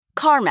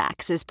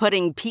CarMax is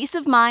putting peace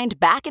of mind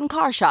back in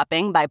car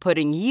shopping by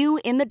putting you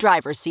in the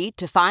driver's seat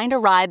to find a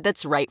ride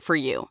that's right for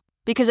you.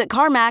 Because at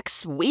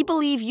CarMax, we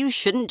believe you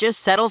shouldn't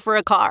just settle for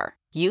a car.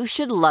 You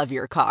should love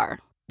your car.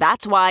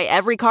 That's why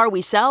every car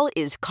we sell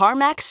is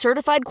CarMax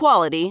certified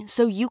quality,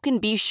 so you can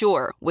be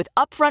sure with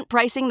upfront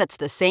pricing that's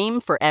the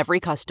same for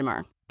every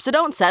customer. So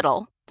don't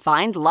settle.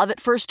 Find love at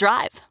first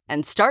drive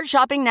and start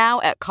shopping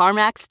now at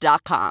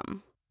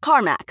CarMax.com.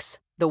 CarMax,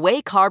 the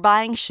way car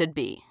buying should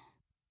be.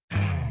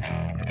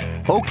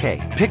 Okay,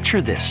 picture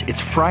this.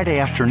 It's Friday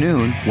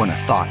afternoon when a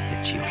thought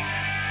hits you.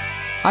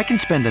 I can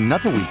spend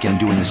another weekend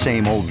doing the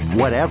same old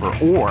whatever,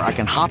 or I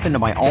can hop into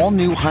my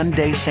all-new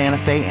Hyundai Santa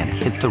Fe and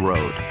hit the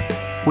road.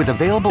 With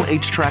available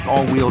H-Track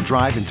all-wheel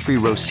drive and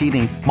 3-row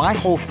seating, my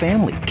whole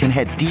family can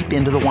head deep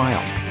into the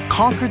wild.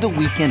 Conquer the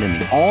weekend in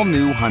the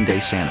all-new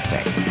Hyundai Santa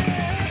Fe.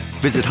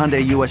 Visit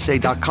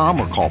HyundaiUSA.com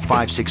or call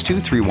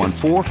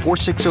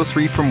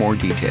 562-314-4603 for more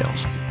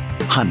details.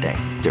 Hyundai,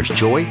 there's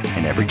joy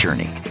in every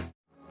journey.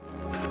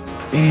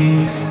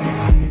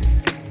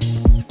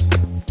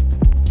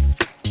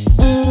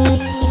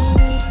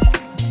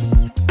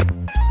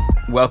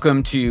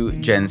 Welcome to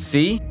Gen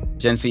C.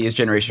 Gen C is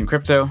Generation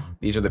Crypto.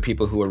 These are the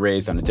people who were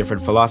raised on a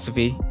different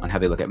philosophy on how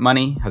they look at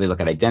money, how they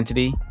look at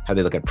identity, how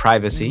they look at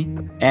privacy,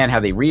 and how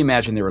they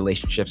reimagine their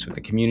relationships with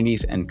the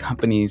communities and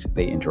companies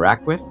they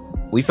interact with.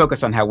 We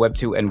focus on how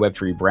Web2 and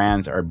Web3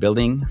 brands are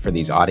building for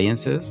these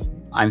audiences.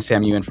 I'm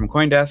Sam Ewan from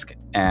CoinDesk,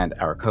 and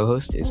our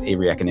co-host is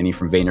Avery Akkineni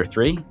from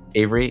Vayner3.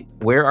 Avery,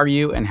 where are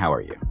you and how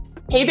are you?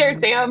 Hey there,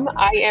 Sam.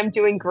 I am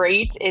doing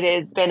great. It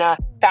has been a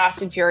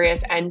fast and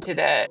furious end to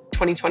the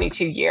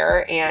 2022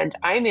 year, and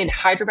I'm in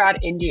Hyderabad,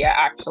 India,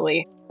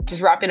 actually,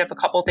 just wrapping up a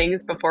couple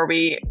things before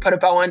we put a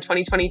bow on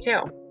 2022.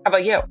 How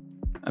about you?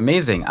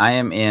 Amazing. I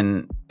am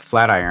in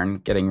Flatiron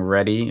getting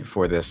ready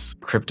for this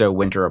crypto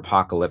winter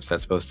apocalypse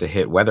that's supposed to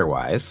hit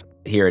weather-wise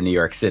here in New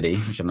York City,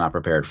 which I'm not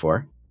prepared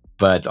for,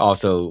 but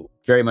also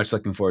very much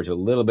looking forward to a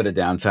little bit of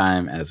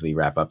downtime as we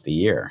wrap up the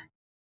year.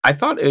 I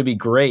thought it would be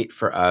great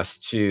for us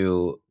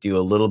to do a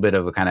little bit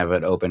of a kind of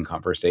an open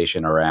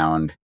conversation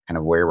around kind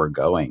of where we're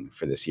going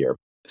for this year.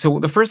 So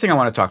the first thing I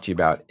want to talk to you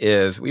about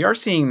is we are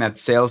seeing that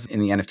sales in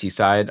the NFT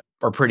side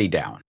are pretty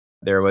down.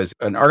 There was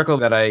an article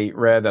that I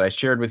read that I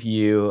shared with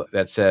you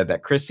that said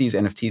that Christie's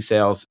NFT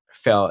sales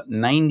fell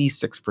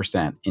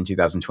 96% in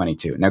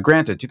 2022. Now,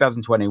 granted,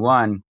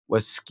 2021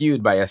 was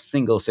skewed by a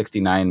single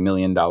 $69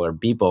 million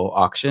Beeple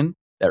auction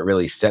that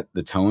really set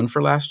the tone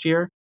for last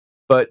year.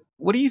 But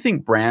what do you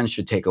think brands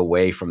should take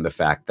away from the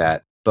fact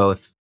that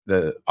both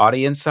the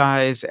audience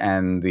size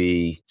and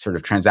the sort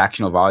of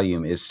transactional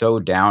volume is so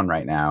down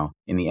right now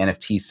in the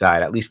NFT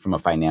side, at least from a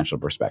financial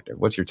perspective?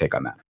 What's your take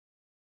on that?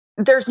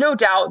 There's no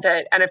doubt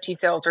that NFT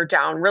sales are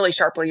down really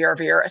sharply year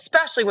over year,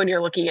 especially when you're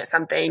looking at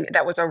something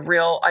that was a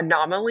real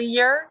anomaly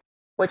year,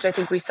 which I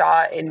think we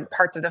saw in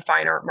parts of the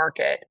fine art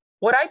market.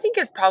 What I think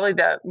is probably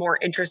the more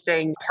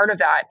interesting part of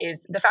that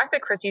is the fact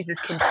that Christie's is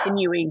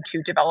continuing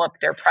to develop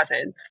their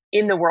presence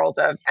in the world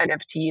of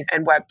NFTs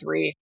and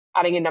Web3,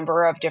 adding a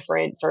number of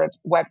different sort of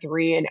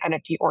Web3 and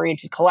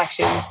NFT-oriented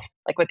collections,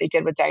 like what they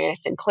did with Diana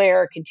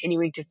Sinclair,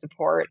 continuing to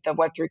support the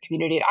Web3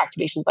 community at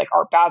activations like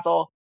Art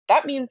Basel.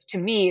 That means to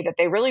me that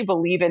they really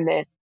believe in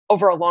this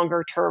over a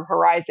longer term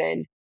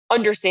horizon,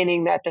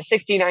 understanding that the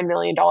 $69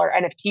 million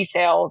NFT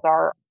sales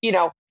are,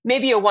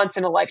 maybe a once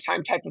in a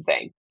lifetime type of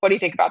thing. What do you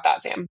think about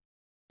that, Sam?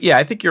 Yeah,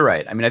 I think you're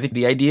right. I mean, I think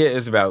the idea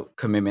is about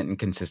commitment and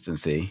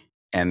consistency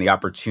and the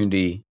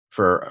opportunity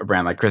for a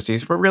brand like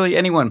Christie's, for really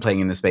anyone playing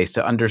in the space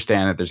to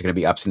understand that there's going to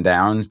be ups and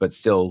downs, but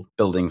still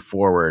building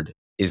forward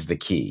is the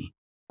key.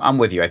 I'm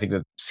with you. I think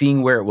that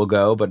seeing where it will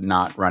go, but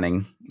not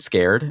running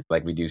scared,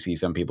 like we do see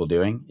some people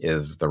doing,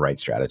 is the right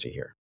strategy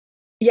here.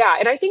 Yeah.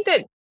 And I think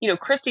that,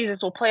 Christie's,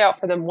 this will play out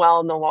for them well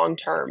in the long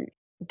term.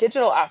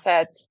 Digital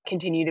assets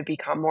continue to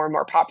become more and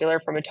more popular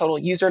from a total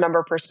user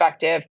number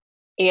perspective.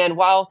 And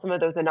while some of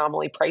those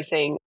anomaly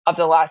pricing of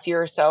the last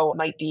year or so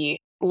might be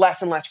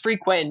less and less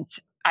frequent,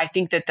 I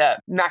think that the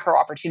macro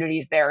opportunity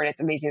is there, and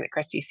it's amazing that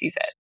Christie sees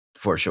it.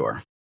 For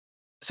sure.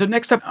 So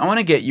next up, I want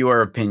to get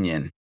your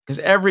opinion, because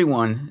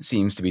everyone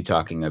seems to be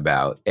talking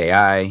about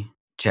AI,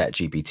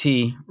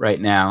 ChatGPT right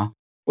now.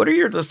 What are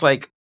your just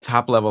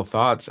top level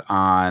thoughts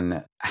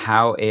on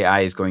how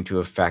AI is going to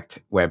affect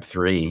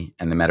Web3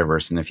 and the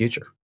metaverse in the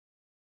future?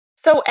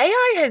 So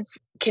AI has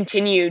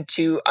continued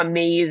to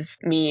amaze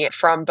me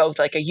from both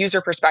a user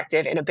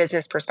perspective and a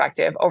business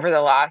perspective over the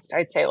last,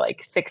 I'd say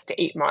 6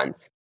 to 8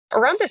 months.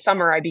 Around this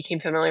summer, I became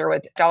familiar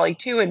with DALL-E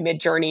 2 and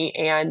Midjourney.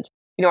 And,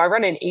 I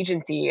run an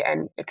agency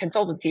and a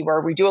consultancy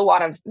where we do a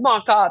lot of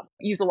mock-ups,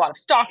 use a lot of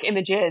stock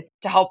images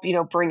to help,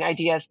 bring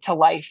ideas to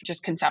life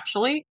just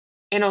conceptually.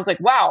 And I was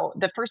like, wow,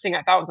 the first thing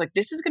I thought was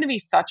this is going to be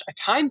such a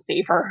time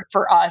saver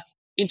for us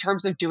in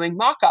terms of doing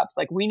mock-ups.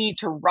 We need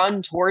to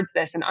run towards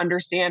this and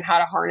understand how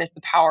to harness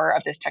the power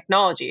of this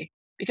technology.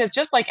 Because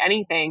just like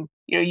anything,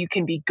 you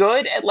can be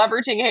good at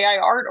leveraging AI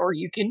art or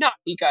you cannot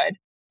be good.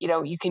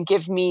 You can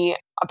give me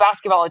a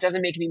basketball, it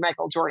doesn't make me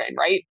Michael Jordan,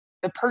 right?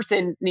 the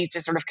person needs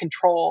to sort of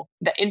control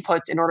the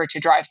inputs in order to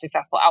drive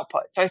successful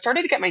output. So I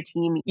started to get my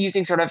team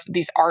using sort of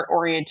these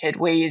art-oriented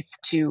ways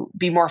to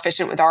be more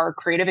efficient with our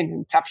creative and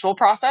conceptual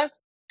process.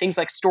 Things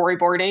like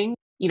storyboarding,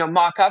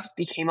 mock-ups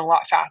became a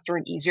lot faster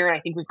and easier. And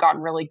I think we've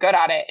gotten really good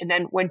at it. And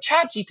then when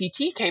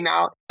ChatGPT came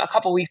out a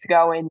couple weeks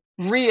ago and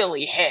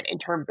really hit in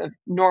terms of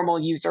normal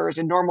users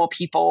and normal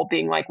people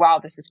being like, wow,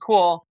 this is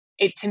cool.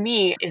 It to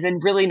me is a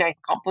really nice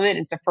compliment.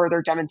 It's a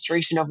further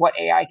demonstration of what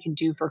AI can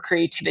do for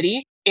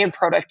creativity and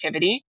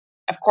productivity.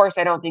 Of course,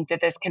 I don't think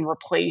that this can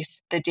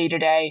replace the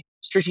day-to-day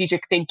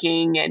strategic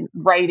thinking and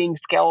writing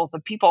skills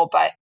of people,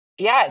 but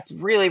yeah, it's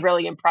really,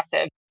 really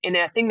impressive. And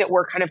a thing that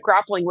we're kind of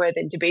grappling with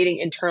and debating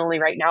internally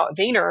right now at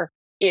Vayner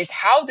is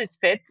how this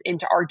fits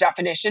into our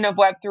definition of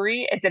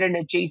Web3. Is it an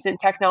adjacent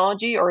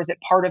technology or is it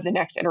part of the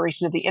next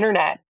iteration of the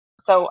internet?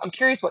 So I'm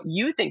curious what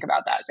you think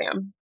about that,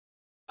 Sam.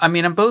 I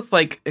mean, I'm both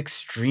like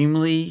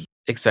extremely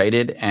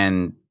excited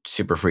and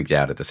super freaked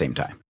out at the same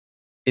time.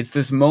 It's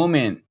this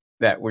moment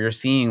that we're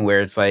seeing where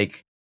it's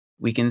like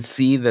we can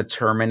see the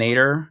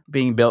Terminator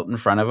being built in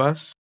front of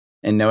us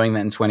and knowing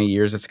that in 20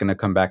 years it's going to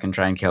come back and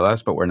try and kill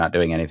us, but we're not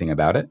doing anything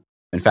about it.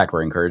 In fact,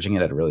 we're encouraging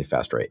it at a really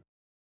fast rate.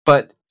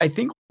 But I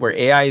think where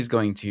AI is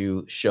going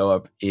to show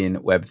up in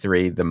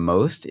Web3 the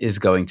most is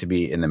going to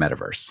be in the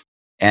metaverse.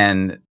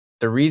 And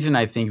the reason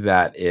I think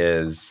that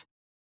is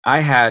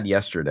I had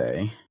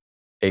yesterday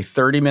a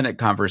 30-minute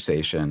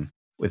conversation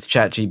with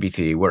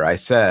ChatGPT where I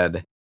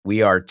said,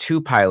 we are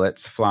two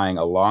pilots flying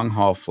a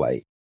long-haul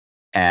flight,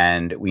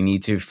 and we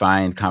need to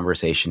find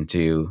conversation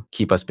to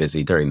keep us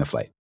busy during the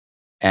flight.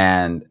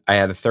 And I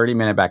had a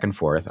 30-minute back and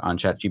forth on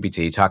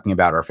ChatGPT talking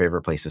about our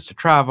favorite places to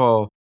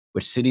travel,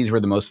 which cities were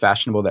the most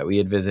fashionable that we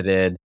had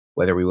visited,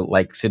 whether we would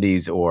like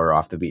cities or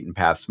off the beaten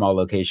path, small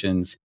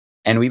locations.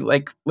 And we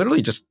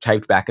literally just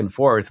typed back and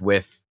forth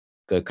with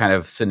the kind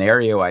of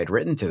scenario I'd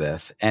written to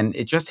this. And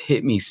it just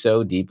hit me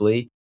so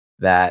deeply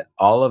that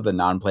all of the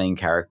non-playing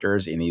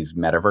characters in these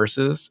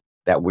metaverses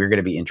that we're going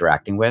to be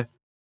interacting with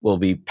will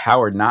be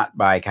powered not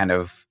by kind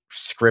of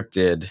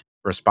scripted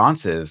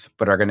responses,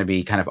 but are going to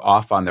be kind of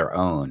off on their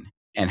own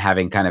and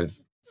having kind of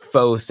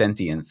faux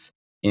sentience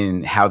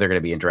in how they're going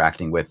to be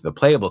interacting with the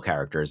playable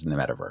characters in the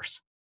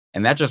metaverse.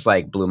 And that just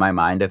blew my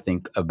mind to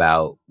think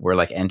about we're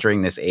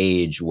entering this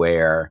age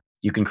where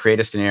you can create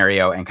a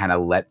scenario and kind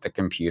of let the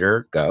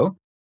computer go,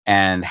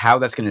 and how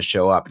that's going to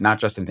show up, not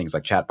just in things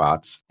like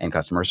chatbots and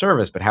customer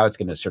service, but how it's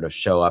going to sort of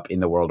show up in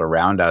the world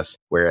around us,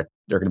 where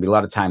there are going to be a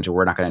lot of times where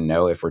we're not going to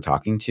know if we're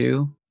talking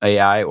to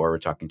AI or we're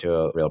talking to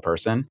a real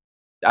person.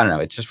 I don't know.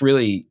 It's just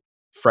really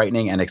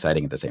frightening and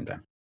exciting at the same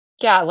time.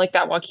 Yeah, like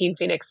that Joaquin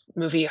Phoenix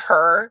movie,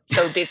 Her.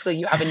 So basically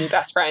you have a new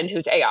best friend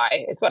who's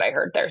AI is what I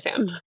heard there,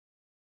 Sam.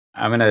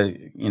 I'm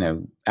going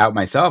to, out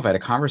myself. I had a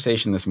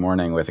conversation this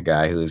morning with a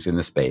guy who's in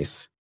the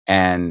space,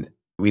 and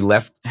we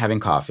left having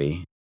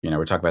coffee.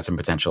 We're talking about some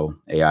potential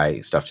AI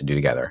stuff to do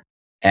together.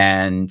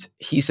 And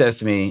he says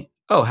to me,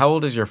 "Oh, how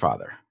old is your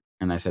father?"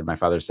 And I said, "My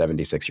father's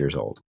 76 years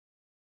old."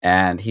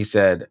 And he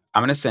said,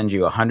 "I'm going to send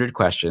you 100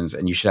 questions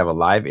and you should have a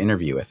live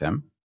interview with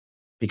him.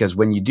 Because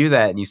when you do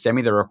that and you send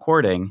me the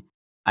recording,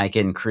 I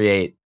can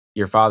create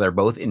your father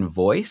both in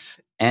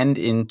voice and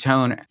in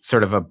tone,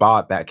 sort of a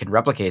bot that can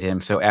replicate him.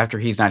 So after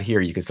he's not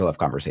here, you can still have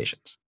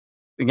conversations."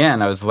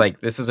 Again, I was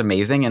like, this is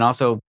amazing. And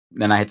also,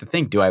 then I had to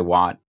think, do I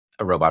want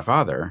a robot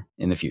father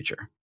in the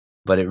future?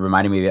 But it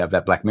reminded me of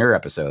that Black Mirror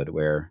episode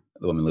where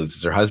the woman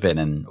loses her husband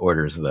and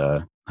orders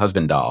the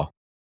husband doll.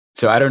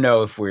 So I don't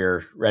know if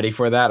we're ready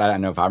for that. I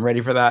don't know if I'm ready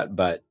for that,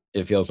 but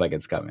it feels like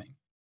it's coming.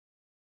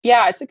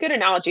 Yeah, it's a good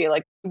analogy.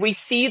 We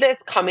see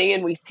this coming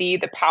and we see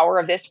the power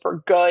of this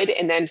for good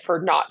and then for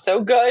not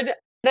so good.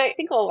 And I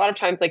think a lot of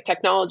times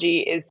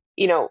technology is,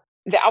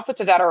 the outputs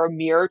of that are a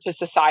mirror to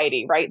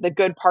society, right? The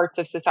good parts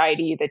of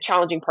society, the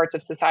challenging parts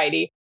of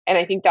society. And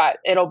I think that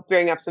it'll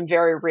bring up some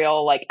very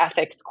real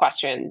ethics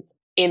questions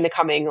in the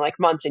coming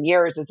months and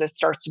years as this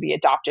starts to be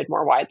adopted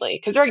more widely.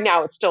 Because right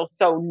now it's still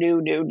so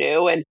new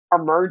and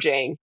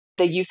emerging.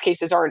 The use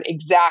cases aren't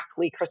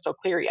exactly crystal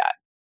clear yet.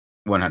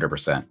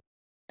 100%.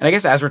 And I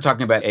guess as we're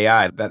talking about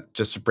AI, that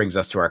just brings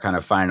us to our kind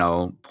of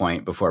final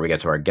point before we get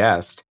to our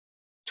guest.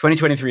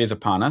 2023 is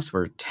upon us.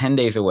 We're 10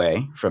 days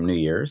away from New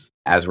Year's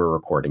as we're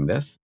recording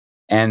this.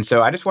 And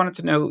so I just wanted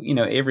to know,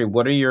 Avery,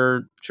 what are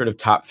your sort of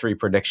top 3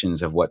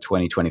 predictions of what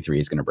 2023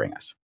 is going to bring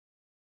us?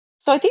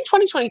 So I think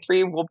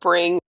 2023 will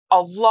bring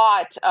a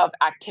lot of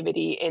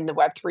activity in the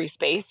Web3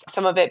 space,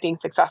 some of it being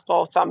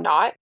successful, some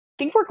not. I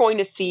think we're going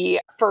to see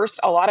first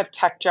a lot of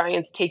tech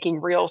giants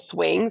taking real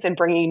swings and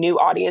bringing new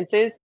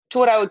audiences to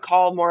what I would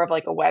call more of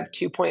a Web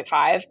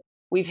 2.5.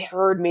 We've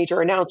heard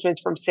major announcements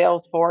from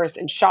Salesforce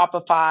and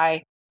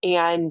Shopify,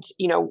 and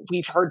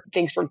we've heard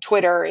things from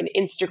Twitter and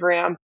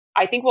Instagram.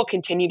 I think we'll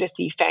continue to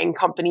see FAANG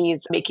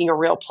companies making a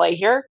real play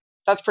here.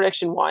 That's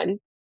prediction 1.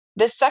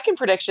 The second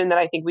prediction that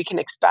I think we can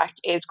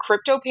expect is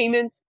crypto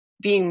payments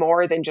being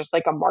more than just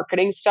a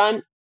marketing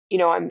stunt.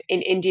 I'm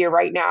in India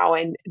right now,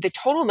 and the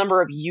total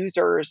number of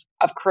users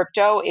of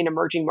crypto in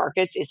emerging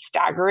markets is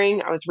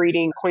staggering. I was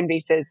reading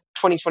Coinbase's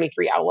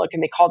 2023 outlook,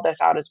 and they called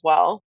this out as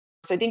well.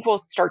 So I think we'll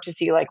start to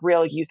see like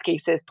real use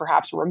cases,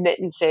 perhaps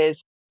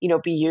remittances,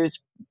 be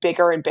used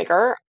bigger and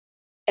bigger.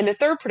 And the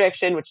third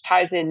prediction, which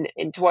ties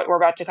into what we're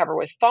about to cover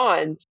with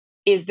Fonz,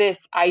 is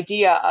this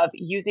idea of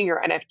using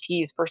your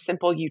NFTs for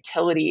simple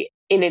utility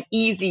in an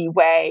easy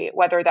way,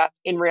 whether that's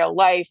in real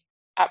life,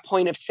 at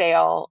point of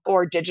sale,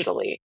 or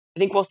digitally. I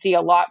think we'll see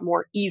a lot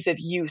more ease of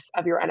use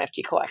of your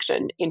NFT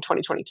collection in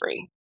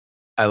 2023.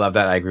 I love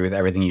that. I agree with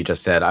everything you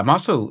just said.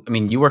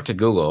 You worked at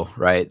Google,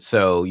 right?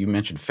 So you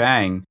mentioned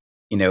FANG.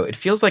 It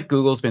feels like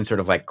Google's been sort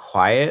of like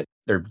quiet.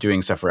 They're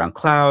doing stuff around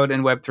cloud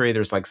and Web3.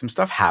 There's like some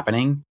stuff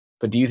happening.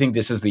 But do you think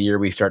this is the year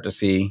we start to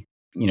see,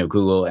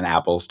 Google and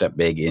Apple step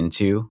big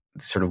into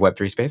sort of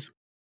Web3 space?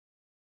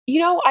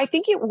 I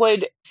think it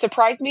would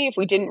surprise me if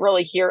we didn't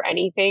really hear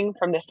anything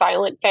from the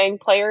silent FANG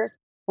players.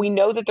 We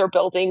know that they're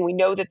building. We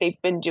know that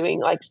they've been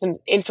doing like some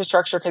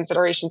infrastructure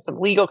considerations, some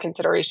legal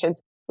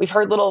considerations. We've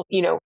heard little,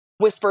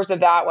 whispers of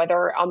that,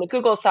 whether on the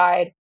Google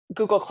side,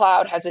 Google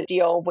Cloud has a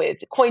deal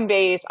with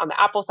Coinbase. On the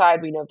Apple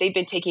side, we know they've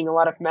been taking a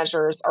lot of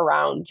measures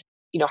around,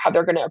 how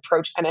they're going to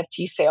approach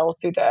NFT sales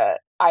through the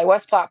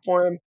iOS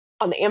platform.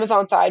 On the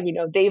Amazon side, we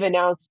know they've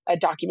announced a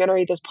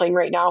documentary that's playing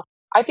right now.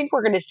 I think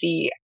we're going to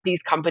see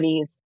these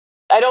companies.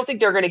 I don't think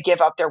they're going to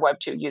give up their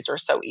Web2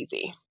 users so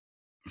easy.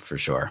 For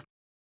sure.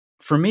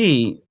 For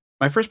me,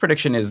 my first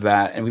prediction is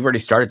that, and we've already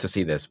started to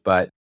see this,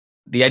 but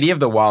the idea of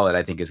the wallet,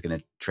 I think, is going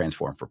to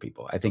transform for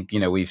people. I think,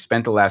 we've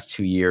spent the last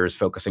 2 years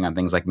focusing on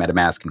things like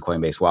MetaMask and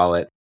Coinbase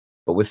Wallet.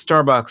 But with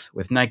Starbucks,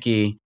 with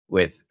Nike,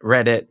 with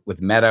Reddit,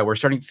 with Meta, we're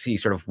starting to see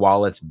sort of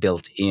wallets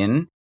built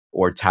in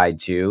or tied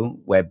to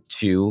Web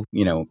 2,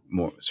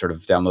 more sort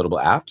of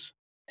downloadable apps.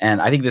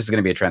 And I think this is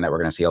going to be a trend that we're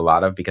going to see a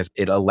lot of because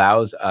it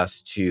allows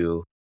us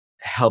to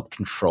help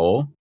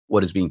control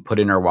what is being put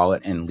in our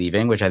wallet and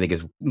leaving, which I think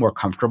is more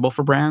comfortable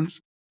for brands.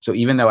 So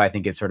even though I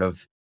think it sort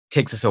of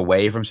takes us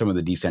away from some of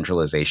the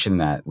decentralization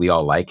that we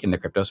all like in the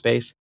crypto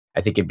space,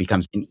 I think it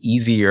becomes an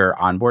easier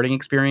onboarding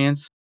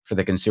experience for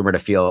the consumer to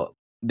feel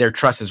their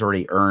trust is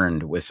already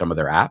earned with some of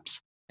their apps,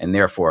 and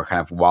therefore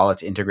kind of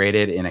wallets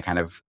integrated in a kind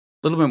of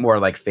little bit more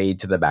like fade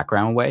to the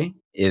background way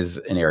is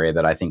an area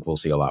that I think we'll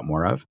see a lot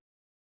more of,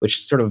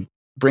 which sort of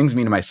brings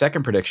me to my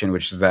second prediction,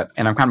 which is that,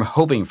 and I'm kind of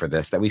hoping for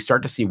this, that we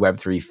start to see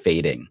Web3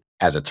 fading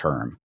as a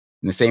term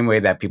in the same way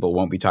that people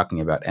won't be talking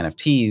about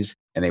NFTs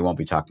and they won't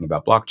be talking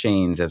about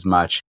blockchains as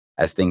much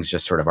as things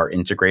just sort of are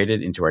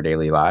integrated into our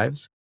daily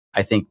lives.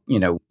 I think,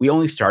 we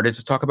only started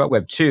to talk about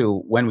Web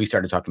 2 when we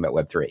started talking about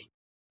Web 3,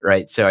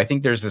 right? So I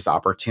think there's this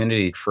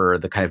opportunity for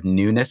the kind of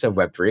newness of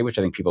Web 3, which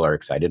I think people are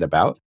excited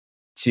about,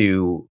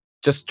 to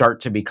just start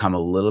to become a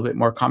little bit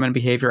more common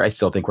behavior. I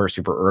still think we're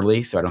super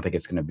early, so I don't think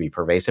it's going to be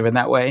pervasive in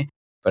that way.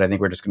 But I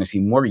think we're just going to see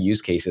more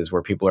use cases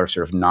where people are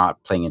sort of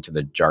not playing into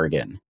the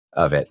jargon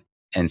of it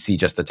and see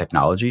just the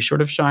technology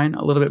sort of shine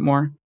a little bit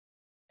more.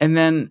 And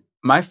then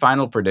my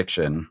final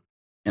prediction,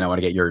 and I want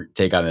to get your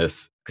take on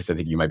this because I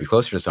think you might be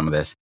closer to some of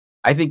this.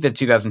 I think that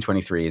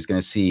 2023 is going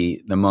to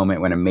see the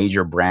moment when a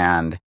major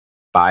brand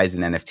buys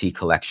an NFT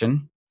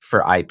collection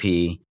for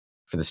IP,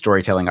 for the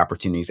storytelling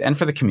opportunities, and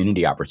for the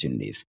community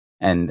opportunities.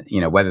 And,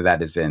 whether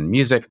that is in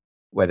music,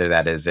 whether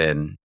that is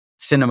in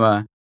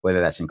cinema, whether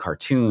that's in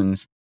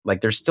cartoons,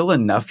 like there's still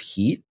enough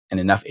heat and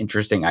enough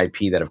interesting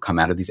IP that have come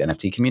out of these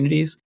NFT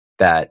communities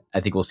that I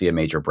think we'll see a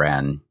major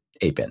brand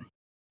ape in.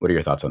 What are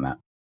your thoughts on that?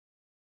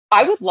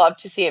 I would love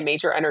to see a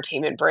major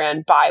entertainment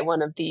brand buy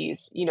one of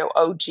these,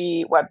 OG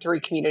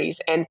Web3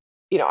 communities. And,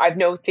 I have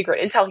no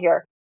secret intel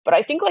here, but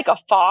I think like a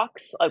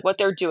Fox, like what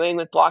they're doing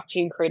with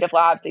Blockchain Creative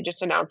Labs, they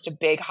just announced a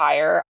big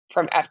hire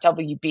from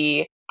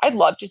FWB. I'd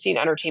love to see an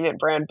entertainment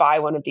brand buy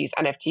one of these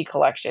NFT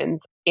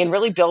collections and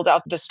really build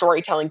out the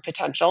storytelling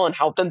potential and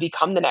help them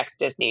become the next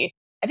Disney.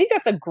 I think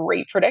that's a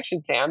great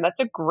prediction, Sam. That's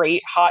a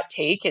great hot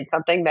take and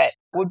something that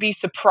would be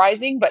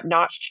surprising, but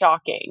not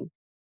shocking,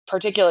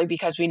 particularly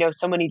because we know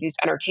so many of these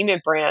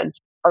entertainment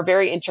brands are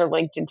very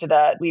interlinked into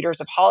the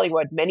leaders of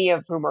Hollywood, many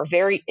of whom are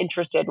very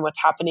interested in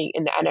what's happening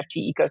in the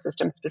NFT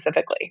ecosystem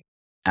specifically.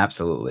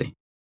 Absolutely.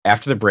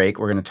 After the break,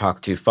 we're going to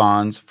talk to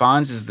Fonz.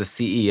 Fonz is the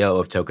CEO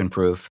of Token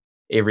Proof.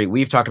 Avery,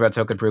 we've talked about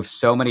Token Proof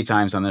so many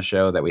times on the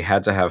show that we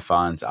had to have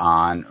Fonz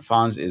on.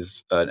 Fonz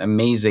is an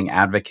amazing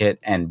advocate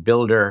and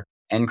builder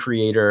and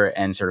creator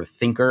and sort of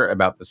thinker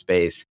about the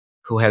space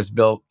who has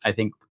built, I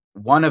think,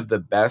 one of the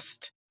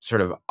best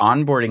sort of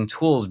onboarding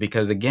tools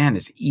because, again,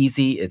 it's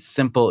easy, it's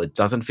simple, it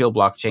doesn't feel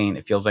blockchain,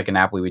 it feels like an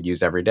app we would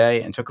use every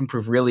day. And Token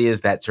Proof really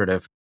is that sort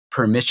of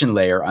permission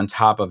layer on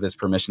top of this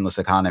permissionless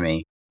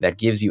economy that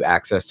gives you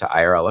access to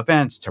IRL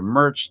events, to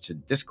merch, to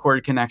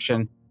Discord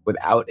connection,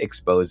 without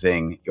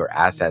exposing your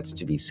assets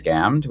to be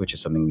scammed, which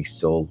is something we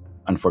still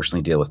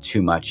unfortunately deal with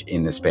too much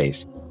in this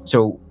space.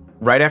 So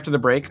right after the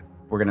break,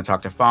 we're going to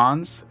talk to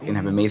Fonz and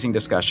have an amazing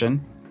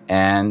discussion,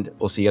 and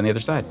we'll see you on the other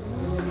side.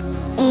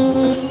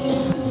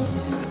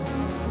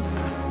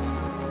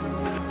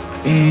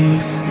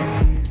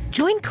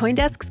 Join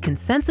CoinDesk's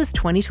Consensus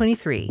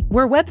 2023,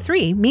 where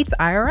Web3 meets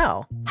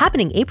IRL,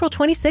 happening April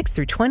 26th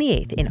through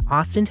 28th in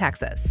Austin,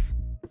 Texas.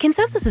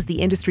 Consensus is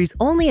the industry's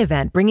only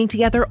event bringing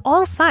together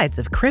all sides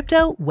of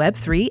crypto,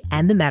 Web3,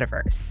 and the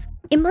metaverse.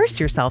 Immerse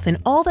yourself in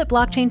all that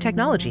blockchain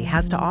technology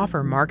has to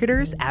offer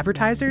marketers,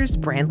 advertisers,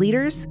 brand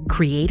leaders,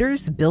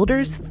 creators,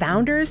 builders,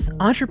 founders,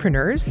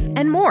 entrepreneurs,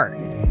 and more.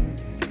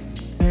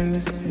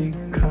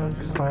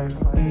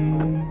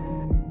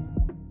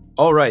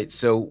 All right,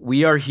 so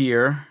we are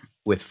here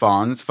with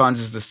Fonz. Fonz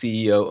is the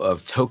CEO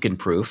of Token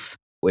Proof,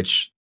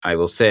 which I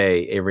will say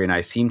Avery and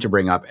I seem to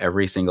bring up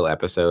every single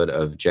episode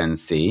of Gen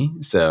C.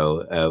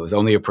 So it was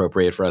only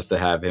appropriate for us to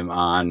have him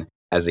on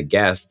as a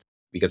guest,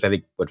 because I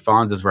think what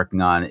Fonz is working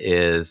on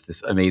is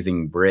this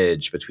amazing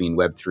bridge between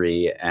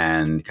Web3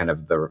 and kind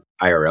of the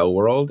IRL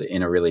world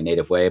in a really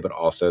native way, but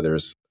also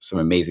there's some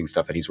amazing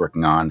stuff that he's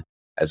working on,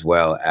 as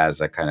well as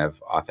a kind of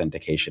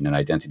authentication and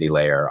identity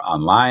layer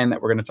online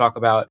that we're going to talk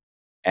about.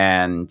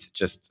 And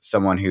just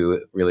someone who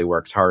really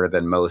works harder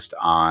than most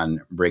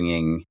on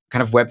bringing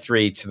kind of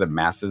Web3 to the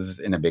masses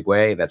in a big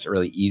way that's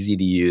really easy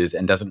to use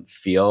and doesn't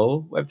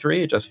feel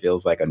Web3. It just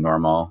feels like a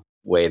normal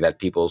way that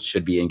people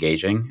should be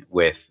engaging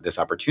with this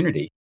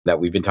opportunity that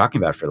we've been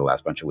talking about for the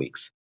last bunch of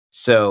weeks.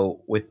 So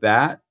with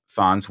that,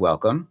 Fonz,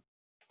 welcome.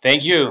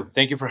 Thank you.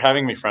 Thank you for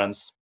having me,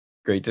 friends.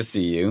 Great to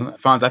see you.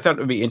 Fonz, I thought it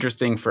would be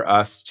interesting for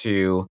us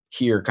to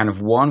hear kind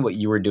of what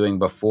you were doing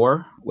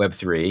before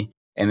Web3,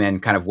 and then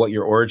kind of what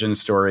your origin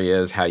story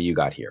is, how you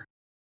got here.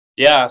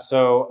 Yeah,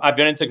 so I've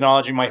been in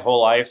technology my whole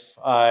life.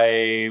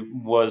 I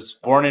was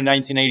born in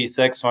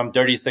 1986, so I'm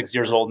 36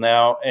 years old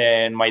now.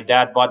 And my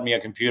dad bought me a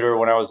computer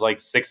when I was like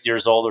 6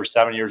 years old or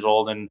 7 years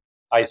old. And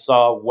I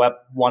saw Web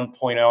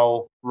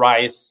 1.0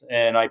 rise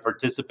and I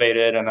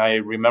participated. And I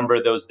remember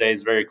those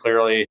days very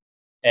clearly.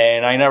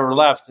 And I never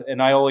left.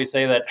 And I always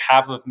say that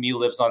half of me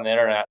lives on the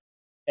internet.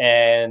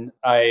 And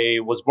I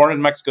was born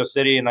in Mexico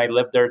City and I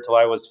lived there till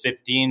I was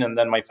 15. And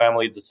then my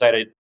family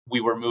decided we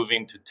were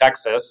moving to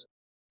Texas.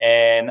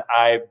 And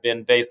I've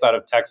been based out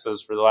of Texas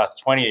for the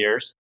last 20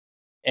 years.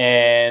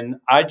 And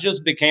I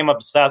just became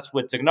obsessed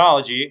with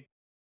technology.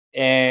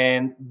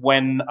 And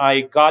when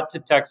I got to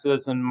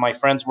Texas and my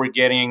friends were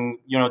getting,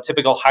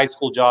 typical high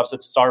school jobs at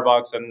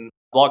Starbucks and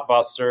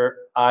Blockbuster,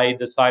 I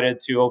decided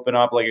to open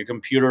up like a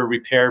computer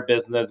repair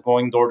business,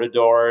 going door to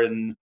door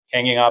and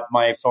hanging up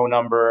my phone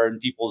number in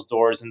people's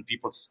doors, and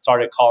people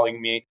started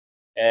calling me.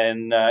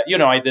 And,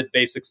 I did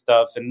basic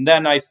stuff. And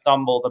then I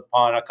stumbled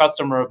upon a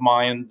customer of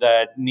mine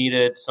that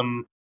needed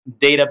some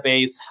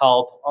database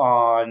help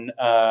on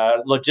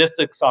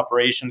logistics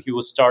operation he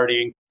was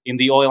starting in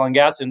the oil and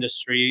gas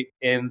industry.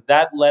 And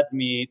that led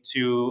me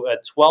to a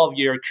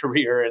 12-year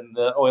career in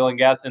the oil and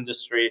gas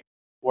industry,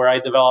 where I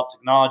developed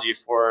technology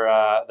for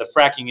the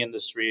fracking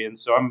industry. And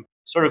so I'm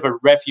sort of a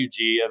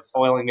refugee of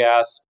oil and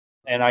gas.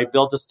 And I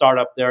built a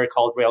startup there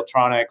called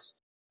Railtronics.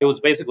 It was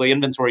basically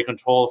inventory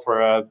control for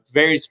a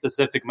very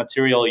specific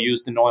material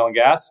used in oil and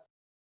gas.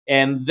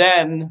 And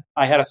then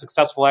I had a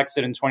successful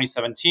exit in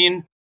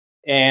 2017.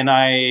 And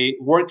I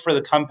worked for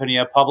the company,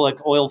 a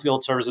public oil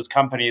field services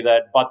company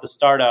that bought the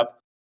startup.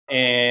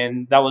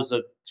 And that was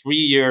a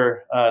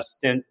 3-year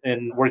stint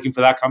in working for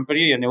that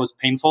company. And it was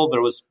painful, but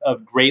it was a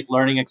great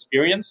learning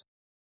experience.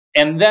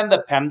 And then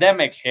the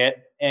pandemic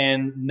hit.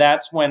 And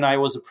that's when I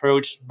was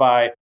approached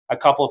by a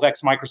couple of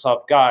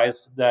ex-Microsoft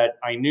guys that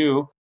I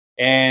knew.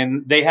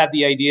 And they had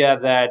the idea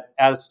that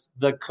as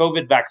the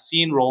COVID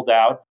vaccine rolled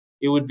out,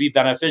 it would be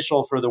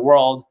beneficial for the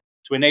world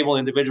to enable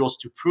individuals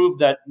to prove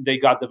that they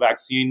got the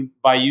vaccine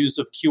by use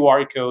of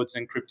QR codes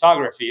and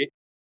cryptography.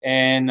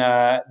 And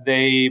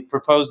they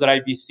proposed that I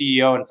be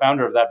CEO and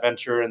founder of that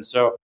venture. And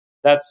so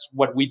that's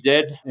what we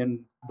did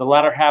in the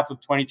latter half of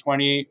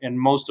 2020 and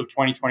most of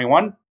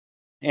 2021.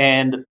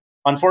 And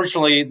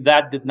unfortunately,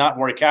 that did not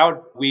work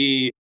out.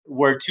 We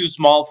were too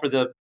small for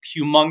the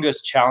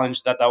humongous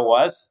challenge that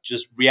was.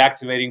 Just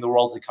reactivating the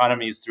world's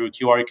economies through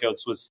QR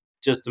codes was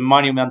just a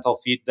monumental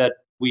feat that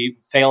we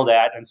failed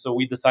at. And so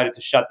we decided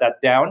to shut that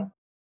down.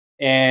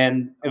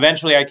 And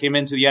eventually I came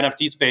into the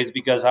NFT space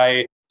because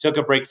I took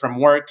a break from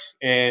work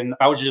and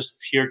I was just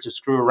here to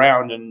screw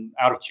around. And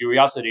out of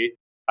curiosity,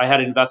 I had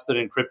invested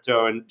in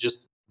crypto and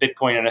just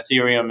Bitcoin and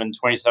Ethereum in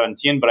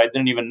 2017, but I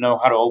didn't even know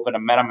how to open a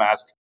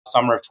MetaMask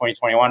summer of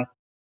 2021.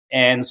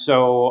 And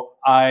so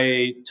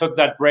I took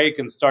that break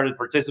and started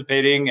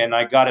participating, and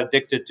I got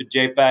addicted to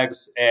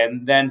JPEGs.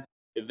 And then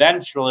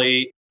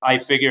eventually I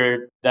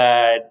figured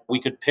that we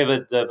could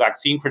pivot the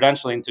vaccine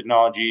credentialing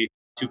technology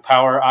to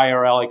power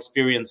IRL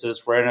experiences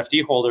for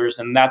NFT holders.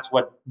 And that's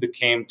what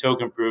became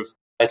Token Proof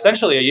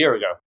essentially a year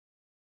ago.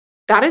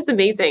 That is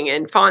amazing.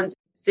 And Fonz,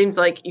 seems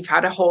like you've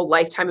had a whole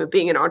lifetime of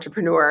being an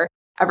entrepreneur,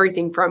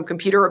 everything from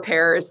computer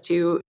repairs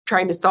to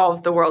trying to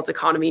solve the world's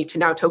economy to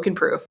now Token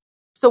Proof.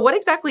 So what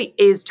exactly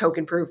is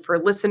Token Proof for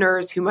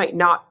listeners who might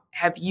not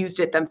have used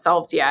it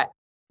themselves yet?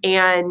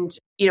 And,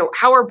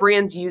 how are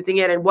brands using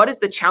it? And what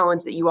is the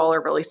challenge that you all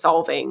are really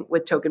solving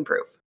with Token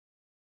Proof?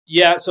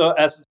 Yeah, so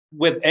as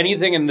with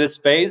anything in this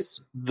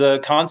space, the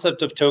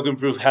concept of Token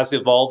Proof has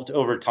evolved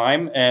over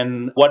time.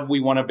 And what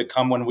we want to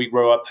become when we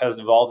grow up has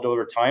evolved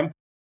over time.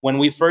 When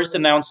we first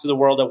announced to the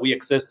world that we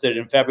existed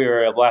in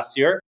February of last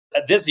year,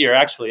 this year,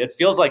 actually, it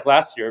feels like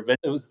last year, but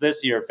it was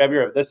this year,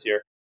 February of this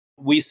year,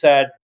 we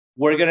said,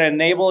 we're going to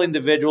enable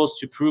individuals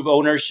to prove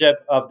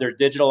ownership of their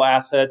digital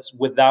assets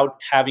without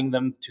having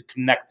them to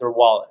connect their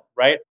wallet,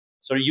 right?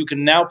 So you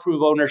can now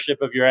prove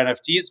ownership of your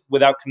NFTs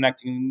without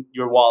connecting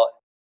your wallet.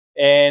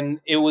 And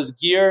it was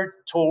geared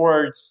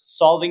towards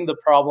solving the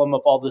problem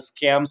of all the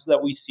scams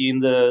that we see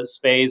in the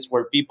space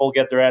where people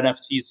get their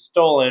NFTs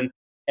stolen,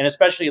 and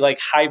especially like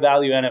high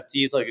value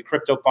NFTs like a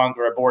CryptoPunk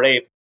or a Bored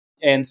Ape.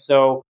 And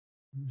so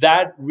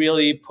that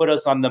really put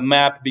us on the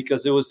map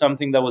because it was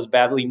something that was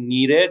badly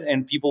needed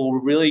and people were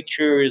really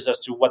curious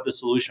as to what the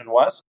solution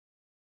was.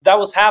 That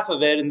was half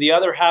of it. And the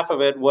other half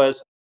of it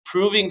was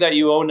proving that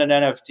you own an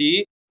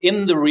NFT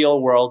in the real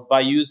world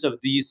by use of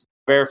these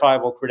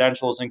verifiable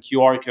credentials and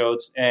QR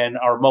codes and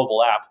our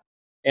mobile app.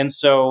 And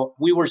so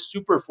we were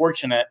super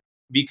fortunate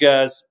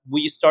because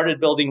we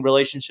started building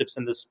relationships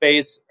in the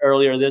space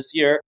earlier this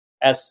year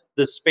as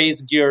the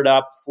space geared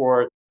up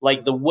for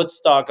like the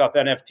Woodstock of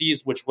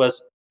NFTs, which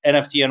was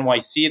NFT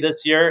NYC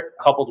this year,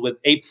 coupled with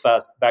Ape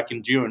Fest back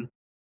in June.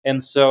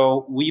 And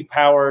so we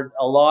powered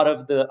a lot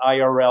of the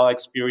IRL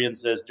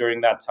experiences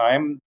during that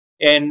time.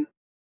 And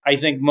I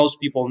think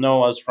most people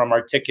know us from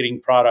our ticketing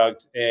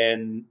product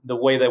and the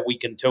way that we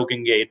can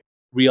token gate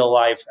real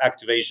life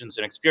activations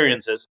and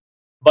experiences.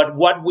 But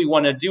what we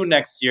want to do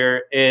next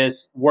year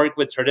is work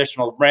with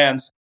traditional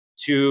brands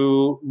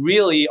to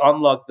really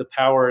unlock the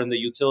power and the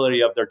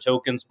utility of their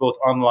tokens, both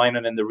online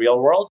and in the real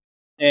world,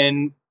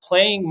 and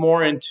playing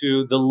more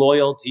into the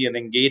loyalty and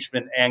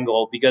engagement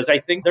angle, because I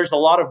think there's a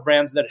lot of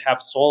brands that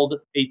have sold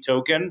a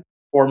token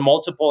or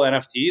multiple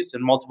NFTs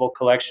and multiple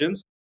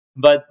collections,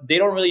 but they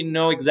don't really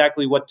know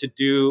exactly what to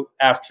do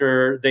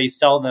after they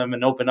sell them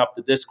and open up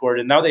the Discord.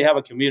 And now they have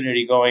a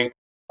community going,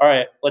 all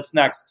right, what's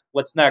next?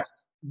 What's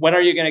next? When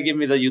are you going to give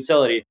me the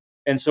utility?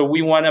 And so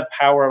we want to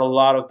power a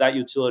lot of that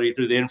utility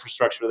through the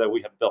infrastructure that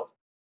we have built.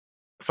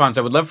 Fonz,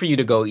 I would love for you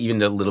to go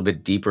even a little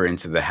bit deeper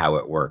into the how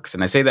it works.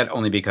 And I say that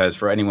only because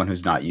for anyone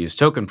who's not used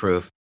Token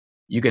Proof,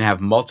 you can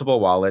have multiple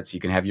wallets, you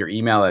can have your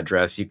email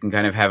address, you can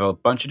kind of have a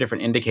bunch of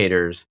different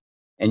indicators,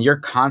 and you're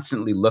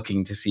constantly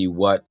looking to see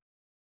what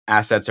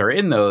assets are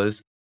in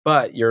those,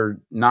 but you're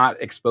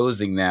not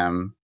exposing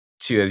them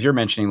to, as you're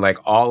mentioning, like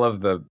all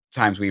of the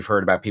times we've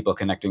heard about people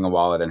connecting a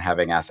wallet and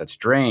having assets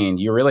drained.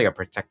 You're really a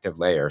protective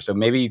layer. So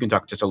maybe you can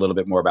talk just a little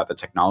bit more about the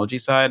technology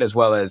side as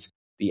well as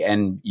the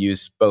end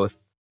use,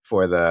 both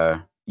for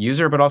the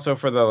user, but also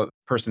for the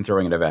person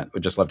throwing an event.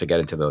 Would just love to get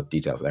into the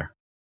details there.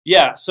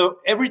 Yeah. So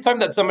every time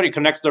that somebody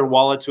connects their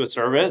wallet to a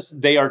service,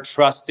 they are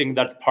trusting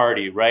that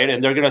party, right?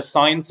 And they're going to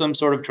sign some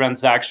sort of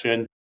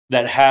transaction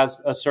that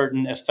has a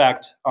certain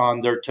effect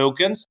on their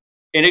tokens.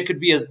 And it could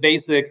be as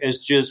basic as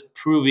just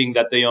proving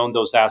that they own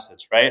those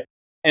assets, right?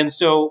 And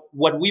so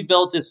what we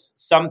built is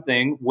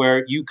something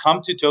where you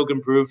come to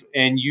Token Proof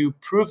and you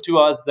prove to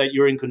us that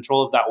you're in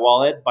control of that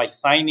wallet by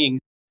signing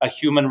a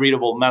human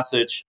readable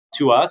message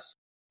to us.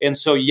 And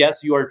so,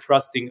 yes, you are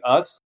trusting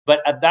us.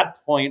 But at that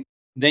point,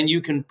 then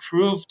you can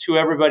prove to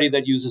everybody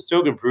that uses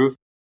Token Proof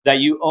that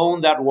you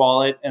own that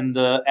wallet and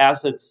the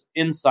assets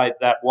inside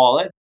that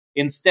wallet,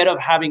 instead of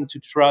having to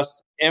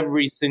trust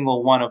every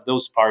single one of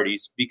those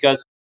parties.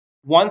 Because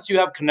once you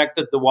have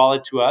connected the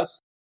wallet to us,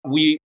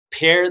 we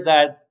pair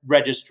that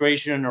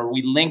registration or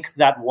we link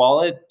that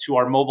wallet to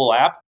our mobile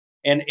app.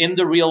 And in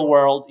the real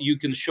world, you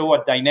can show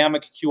a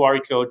dynamic QR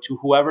code to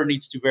whoever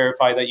needs to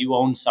verify that you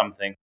own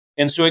something.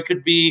 And so it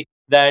could be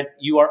that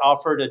you are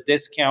offered a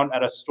discount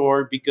at a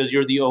store because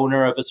you're the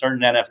owner of a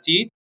certain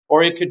NFT.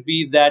 Or it could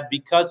be that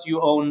because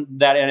you own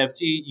that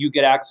NFT, you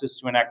get access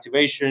to an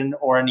activation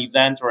or an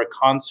event or a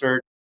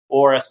concert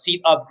or a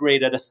seat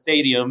upgrade at a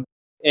stadium.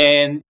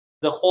 And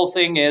the whole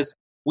thing is,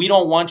 we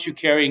don't want you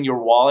carrying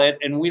your wallet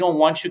and we don't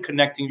want you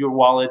connecting your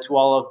wallet to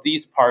all of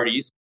these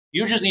parties.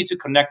 You just need to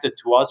connect it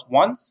to us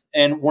once,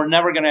 and we're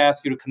never going to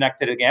ask you to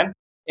connect it again.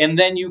 And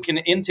then you can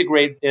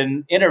integrate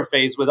an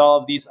interface with all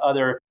of these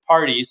other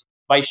parties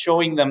by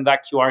showing them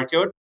that QR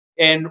code.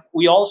 And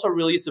we also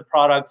released a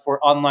product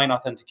for online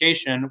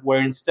authentication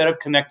where instead of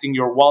connecting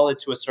your wallet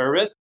to a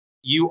service,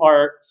 you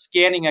are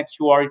scanning a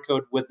QR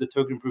code with the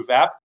Token Proof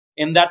app.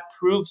 And that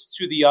proves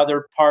to the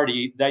other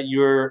party that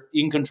you're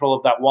in control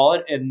of that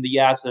wallet and the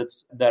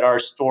assets that are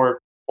stored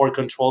or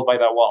controlled by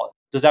that wallet.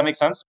 Does that make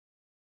sense?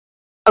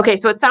 Okay,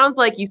 so it sounds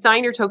like you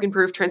sign your Token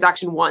Proof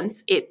transaction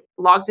once. It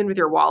logs in with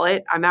your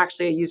wallet. I'm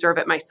actually a user of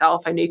it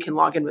myself. I know you can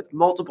log in with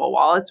multiple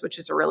wallets, which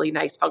is a really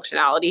nice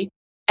functionality.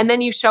 And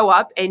then you show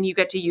up and you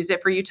get to use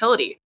it for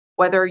utility,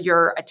 whether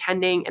you're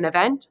attending an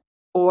event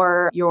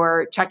or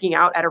you're checking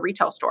out at a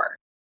retail store.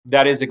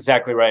 That is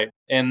exactly right.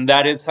 And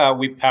that is how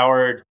we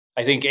powered,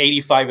 I think,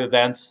 85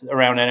 events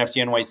around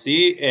NFT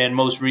NYC. And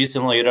most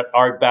recently at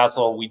Art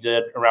Basel, we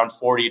did around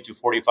 40 to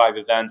 45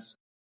 events,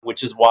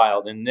 which is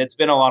wild. And it's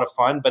been a lot of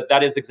fun, but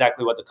that is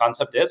exactly what the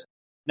concept is.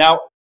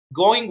 Now,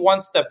 going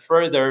one step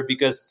further,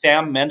 because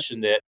Sam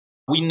mentioned it,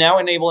 we now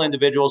enable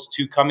individuals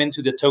to come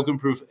into the Token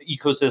Proof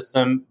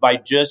ecosystem by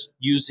just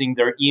using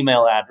their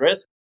email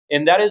address.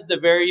 And that is the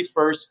very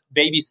first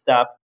baby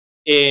step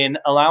in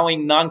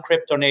allowing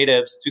non-crypto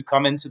natives to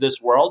come into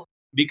this world,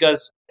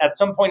 because at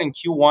some point in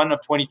Q1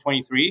 of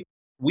 2023,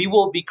 we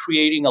will be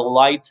creating a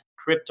light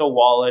crypto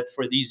wallet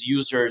for these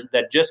users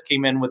that just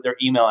came in with their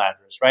email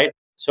address, right?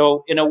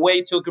 So in a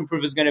way, Token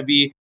Proof is going to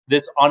be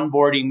this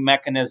onboarding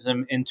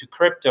mechanism into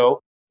crypto.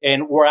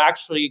 And we're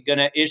actually going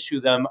to issue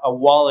them a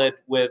wallet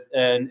with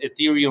an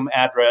Ethereum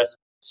address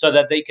so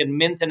that they can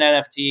mint an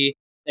NFT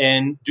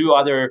and do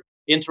other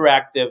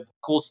interactive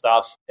cool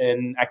stuff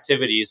and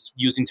activities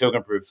using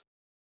Token Proof.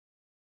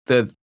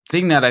 The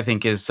thing that I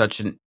think is such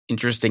an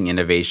interesting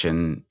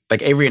innovation,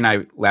 like Avery and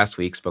I last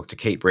week spoke to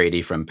Kate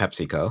Brady from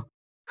PepsiCo,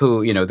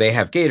 who, they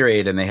have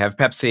Gatorade and they have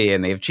Pepsi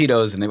and they have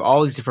Cheetos and they have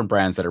all these different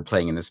brands that are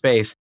playing in the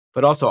space,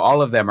 but also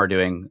all of them are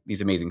doing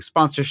these amazing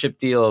sponsorship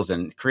deals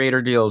and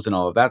creator deals and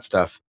all of that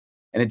stuff.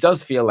 And it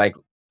does feel like,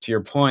 to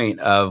your point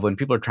of when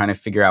people are trying to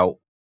figure out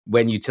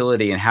when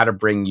utility and how to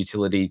bring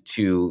utility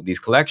to these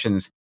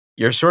collections,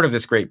 you're sort of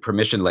this great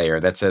permission layer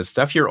that says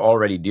stuff you're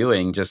already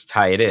doing, just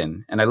tie it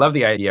in. And I love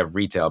the idea of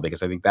retail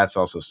because I think that's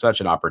also such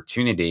an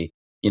opportunity.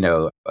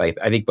 I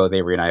think both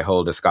Avery and I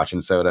hold a Scotch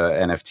and Soda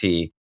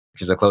NFT,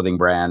 which is a clothing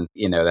brand,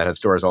 that has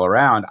stores all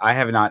around. I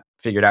have not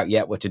figured out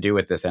yet what to do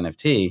with this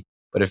NFT,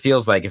 but it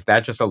feels like if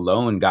that just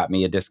alone got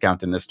me a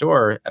discount in the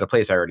store at a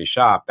place I already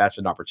shop, that's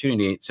an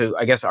opportunity. So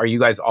I guess, are you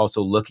guys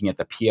also looking at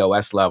the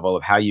POS level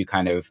of how you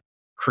kind of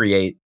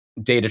create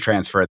data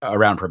transfer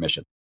around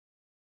permission?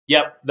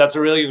 Yep, that's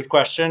a really good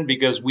question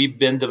because we've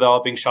been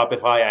developing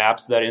Shopify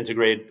apps that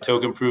integrate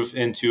Token Proof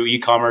into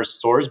e-commerce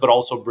stores, but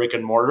also brick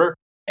and mortar.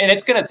 And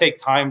it's going to take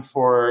time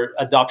for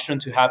adoption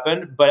to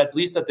happen, but at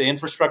least at the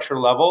infrastructure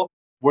level,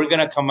 we're going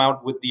to come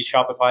out with these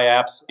Shopify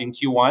apps in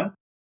Q1,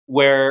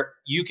 where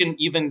you can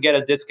even get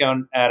a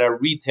discount at a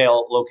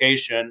retail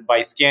location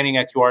by scanning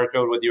a QR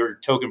code with your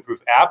Token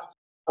Proof app,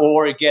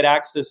 or get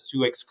access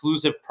to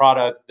exclusive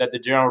product that the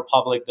general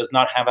public does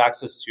not have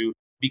access to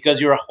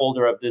because you're a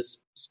holder of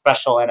this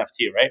special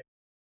NFT, right?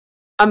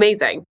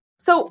 Amazing.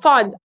 So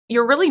Fonz,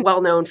 you're really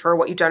well known for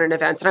what you've done in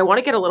events, and I want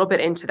to get a little bit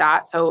into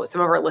that so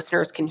some of our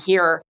listeners can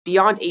hear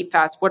beyond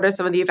ApeFest, what are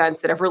some of the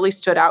events that have really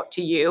stood out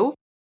to you?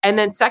 And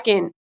then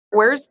second,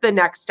 where's the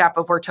next step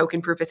of where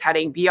Token Proof is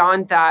heading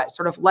beyond that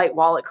sort of light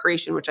wallet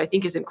creation, which I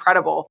think is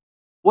incredible?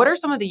 What are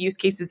some of the use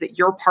cases that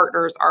your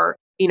partners are,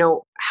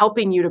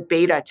 helping you to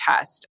beta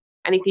test?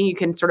 Anything you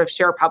can sort of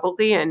share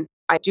publicly? And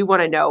I do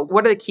want to know,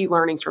 what are the key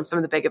learnings from some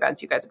of the big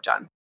events you guys have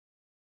done?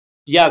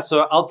 Yeah,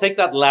 so I'll take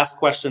that last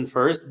question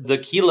first. The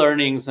key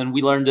learnings, and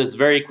we learned this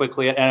very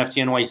quickly at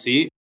NFT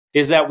NYC,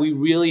 is that we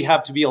really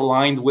have to be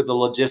aligned with the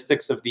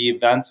logistics of the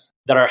events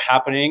that are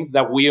happening,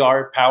 that we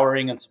are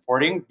powering and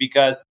supporting,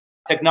 because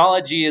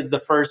technology is the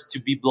first to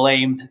be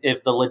blamed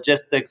if the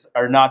logistics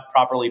are not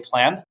properly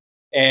planned.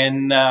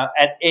 And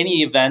at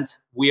any event,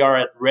 we are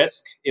at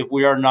risk if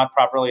we are not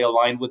properly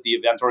aligned with the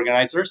event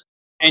organizers.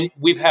 And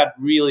we've had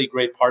really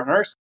great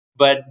partners,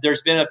 but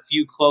there's been a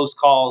few close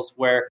calls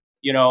where,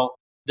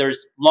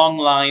 there's long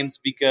lines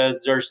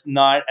because there's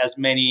not as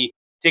many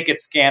ticket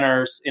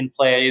scanners in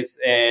place,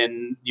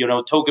 and,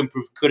 Token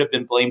Proof could have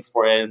been blamed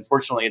for it.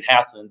 Unfortunately, it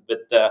hasn't,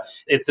 but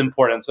it's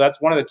important. So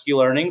that's one of the key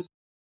learnings.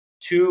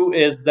 Two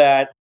is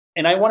that,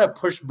 and I want to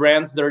push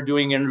brands that are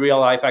doing in real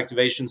life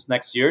activations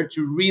next year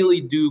to really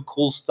do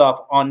cool stuff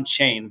on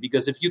chain.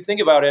 Because if you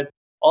think about it,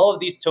 all of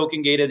these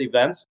token gated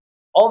events,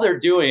 all they're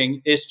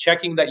doing is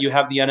checking that you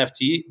have the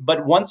NFT.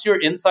 But once you're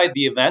inside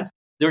the event,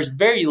 there's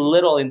very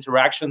little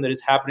interaction that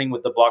is happening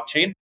with the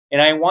blockchain.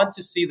 And I want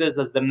to see this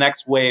as the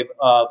next wave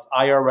of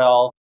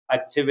IRL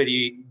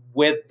activity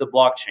with the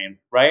blockchain,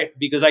 right?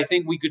 Because I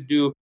think we could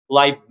do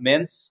live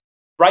mints.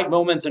 Bright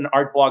Moments and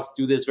Art Blocks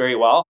do this very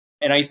well.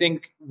 And I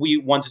think we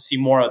want to see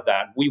more of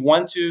that. We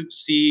want to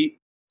see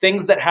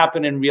things that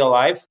happen in real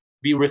life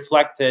be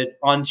reflected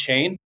on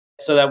chain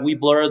so that we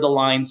blur the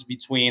lines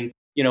between,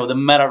 the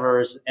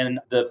metaverse and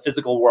the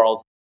physical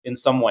world in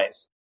some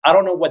ways. I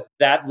don't know what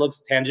that looks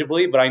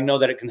tangibly, but I know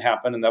that it can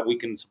happen and that we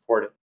can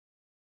support it.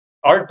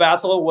 Art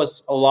Basel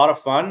was a lot of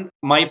fun.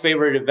 My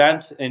favorite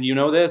event, and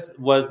this,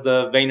 was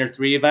the Vayner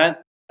 3 event.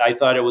 I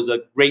thought it was a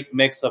great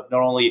mix of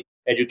not only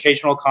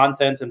educational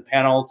content and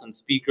panels and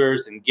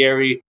speakers and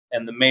Gary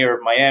and the mayor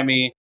of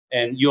Miami.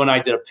 And you and I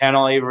did a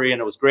panel, Avery,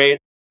 and it was great.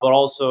 But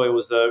also it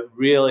was a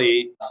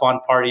really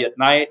fun party at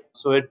night.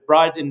 So it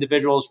brought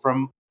individuals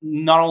from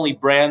not only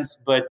brands,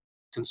 but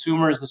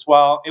consumers as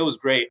well. It was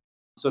great.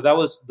 So that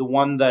was the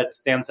one that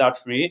stands out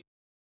for me.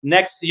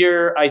 Next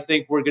year, I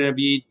think we're going to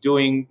be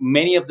doing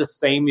many of the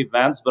same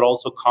events, but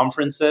also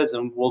conferences,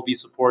 and we'll be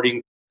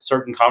supporting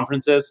certain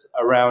conferences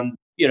around,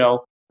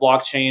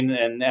 blockchain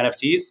and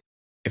NFTs.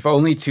 If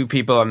only two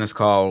people on this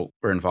call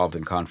were involved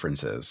in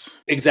conferences.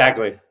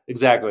 Exactly.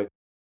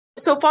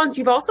 So Fonz,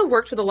 you've also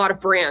worked with a lot of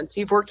brands.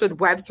 You've worked with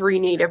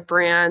Web3 native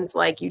brands,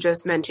 like you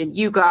just mentioned,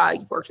 Yuga.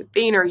 You've worked with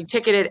Vayner. You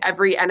ticketed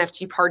every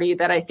NFT party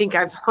that I think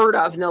I've heard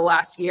of in the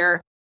last year.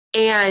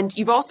 And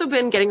you've also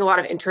been getting a lot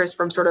of interest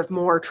from sort of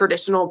more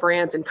traditional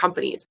brands and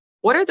companies.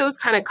 What are those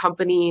kind of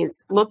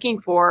companies looking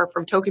for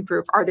from Token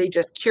Proof? Are they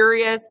just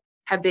curious?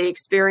 Have they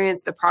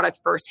experienced the product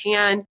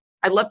firsthand?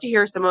 I'd love to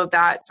hear some of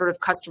that sort of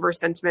customer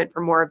sentiment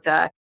from more of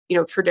the,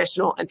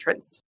 traditional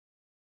entrants.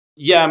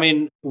 Yeah, I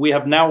mean, we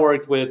have now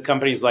worked with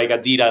companies like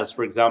Adidas,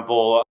 for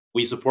example.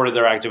 We supported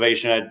their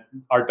activation at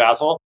Art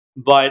Basel.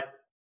 But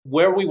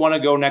where we want to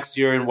go next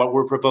year and what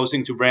we're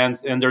proposing to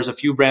brands, and there's a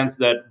few brands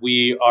that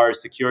we are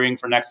securing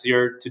for next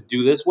year to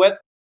do this with,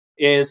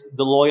 is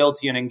the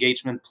loyalty and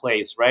engagement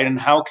place, right? And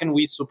how can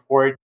we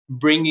support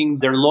bringing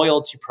their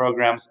loyalty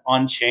programs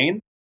on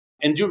chain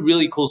and do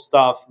really cool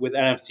stuff with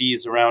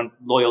NFTs around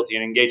loyalty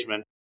and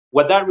engagement?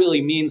 What that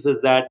really means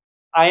is that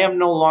I am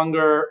no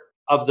longer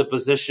of the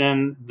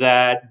position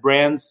that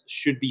brands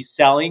should be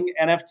selling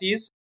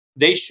NFTs.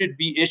 They should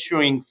be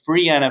issuing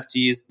free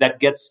NFTs that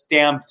get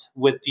stamped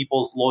with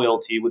people's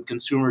loyalty, with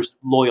consumers'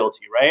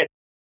 loyalty, right?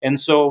 And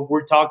so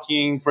we're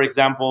talking, for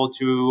example,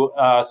 to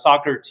a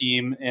soccer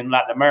team in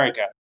Latin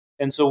America.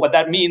 And so what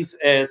that means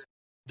is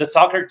the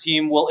soccer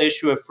team will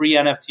issue a free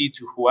NFT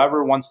to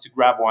whoever wants to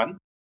grab one.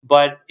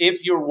 But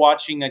if you're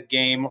watching a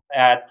game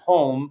at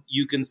home,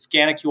 you can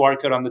scan a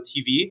QR code on the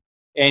TV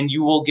and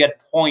you will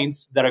get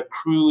points that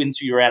accrue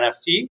into your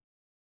NFT.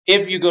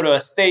 If you go to a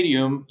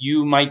stadium,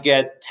 you might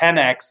get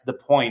 10x the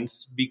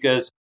points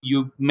because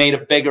you made a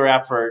bigger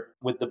effort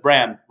with the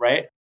brand,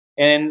 right?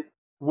 And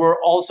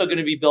we're also going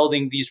to be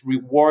building these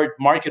reward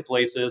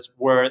marketplaces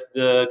where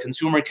the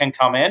consumer can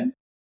come in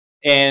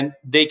and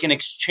they can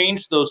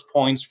exchange those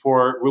points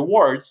for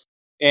rewards.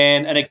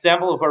 And an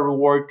example of a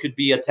reward could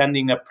be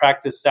attending a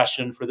practice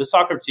session for the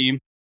soccer team,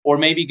 or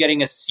maybe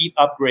getting a seat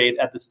upgrade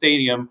at the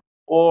stadium,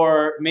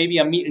 or maybe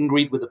a meet and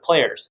greet with the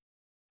players.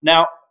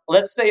 Now,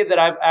 let's say that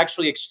I've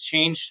actually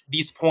exchanged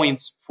these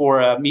points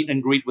for a meet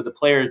and greet with the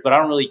players, but I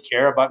don't really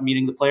care about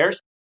meeting the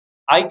players.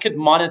 I could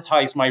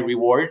monetize my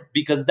reward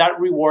because that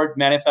reward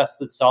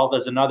manifests itself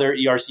as another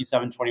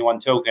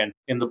ERC-721 token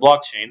in the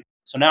blockchain.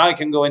 So now I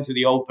can go into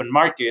the open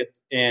market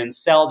and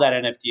sell that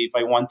NFT if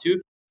I want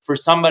to for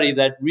somebody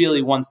that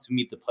really wants to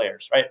meet the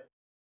players, right?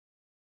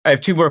 I have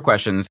two more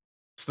questions.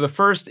 So the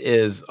first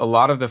is, a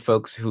lot of the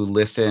folks who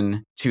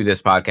listen to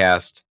this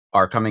podcast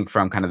are coming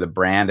from kind of the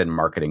brand and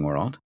marketing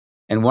world.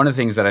 And one of the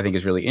things that I think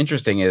is really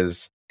interesting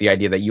is the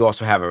idea that you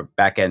also have a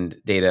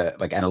back-end data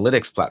like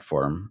analytics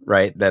platform,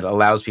 right? That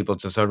allows people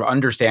to sort of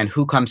understand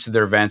who comes to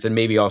their events and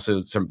maybe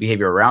also some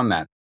behavior around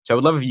that. So I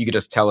would love if you could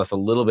just tell us a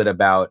little bit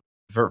about,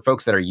 for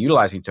folks that are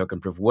utilizing Token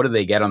Proof, what do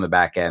they get on the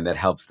back end that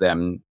helps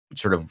them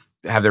sort of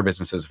have their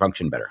businesses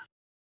function better?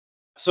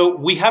 So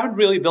we haven't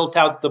really built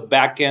out the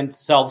backend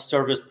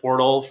self-service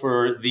portal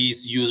for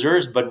these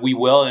users, but we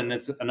will. And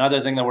it's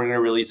another thing that we're going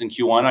to release in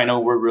Q1. I know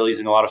we're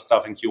releasing a lot of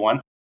stuff in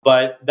Q1,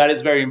 but that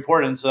is very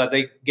important so that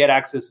they get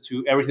access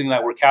to everything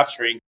that we're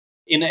capturing.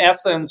 In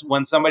essence,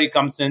 when somebody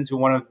comes into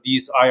one of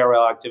these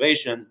IRL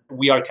activations,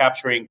 we are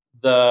capturing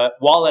the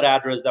wallet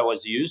address that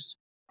was used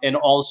and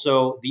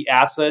also the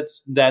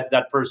assets that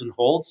that person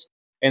holds.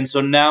 And so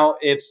now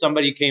if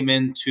somebody came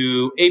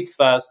into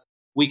ApeFest,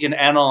 we can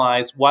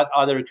analyze what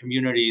other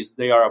communities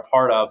they are a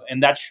part of.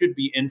 And that should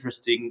be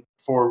interesting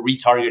for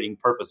retargeting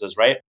purposes,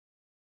 right?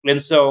 And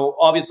so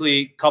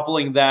obviously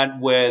coupling that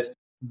with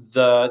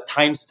the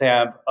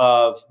timestamp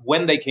of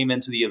when they came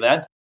into the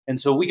event. And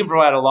so we can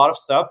provide a lot of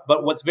stuff.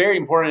 But what's very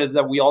important is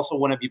that we also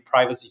want to be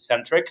privacy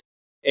centric.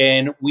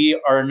 And we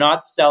are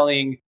not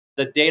selling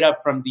the data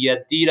from the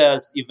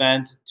Adidas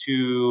event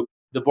to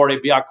the Bored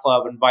Ape Yacht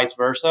Club and vice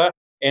versa.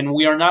 And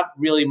we are not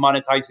really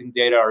monetizing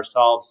data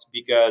ourselves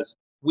because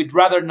we'd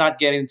rather not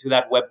get into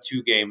that Web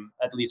 2 game,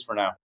 at least for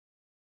now.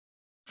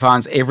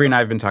 Fonz, Avery and I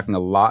have been talking a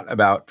lot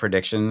about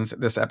predictions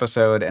this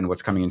episode and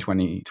what's coming in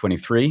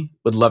 2023.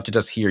 Would love to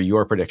just hear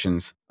your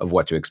predictions of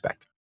what to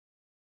expect.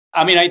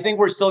 I mean, I think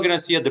we're still going to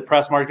see a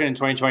depressed market in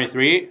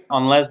 2023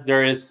 unless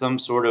there is some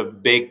sort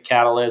of big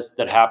catalyst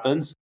that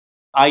happens.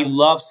 I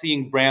love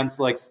seeing brands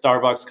like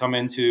Starbucks come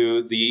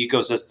into the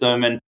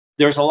ecosystem. And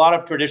there's a lot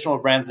of traditional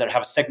brands that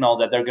have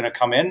signaled that they're going to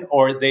come in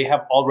or they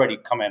have already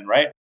come in,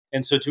 right?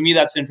 And so to me,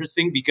 that's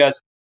interesting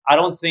because I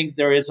don't think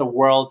there is a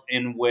world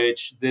in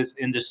which this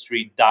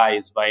industry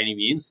dies by any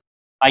means.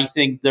 I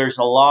think there's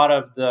a lot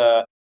of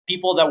the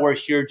people that were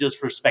here just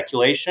for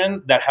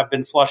speculation that have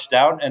been flushed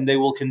out and they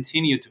will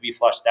continue to be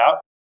flushed out.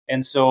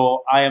 And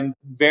so I am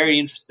very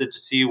interested to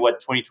see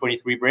what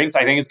 2023 brings.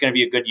 I think it's going to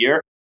be a good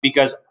year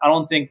because I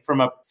don't think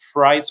from a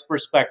price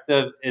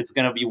perspective, it's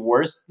going to be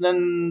worse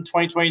than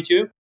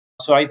 2022.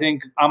 So I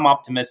think I'm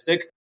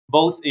optimistic,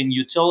 both in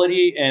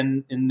utility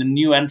and in the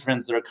new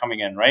entrants that are coming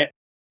in, right?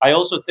 I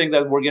also think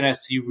that we're going to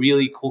see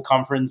really cool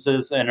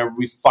conferences and a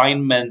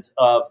refinement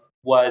of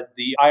what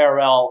the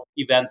IRL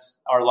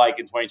events are like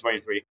in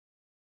 2023.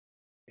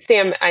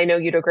 Sam, I know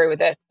you'd agree with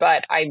this,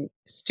 but I'm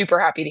super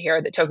happy to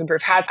hear that Token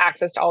Proof has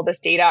access to all this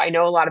data. I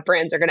know a lot of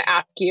brands are going to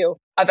ask you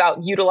about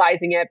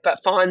utilizing it, but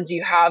Fonz,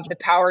 you have the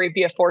power to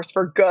be a force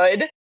for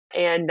good.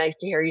 And nice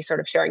to hear you sort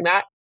of sharing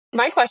that.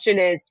 My question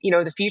is,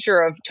 the future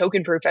of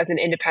Token Proof as an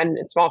independent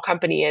and small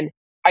company, and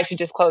I should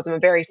disclose I'm a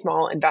very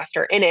small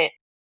investor in it.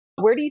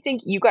 Where do you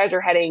think you guys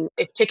are heading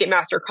if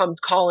Ticketmaster comes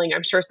calling?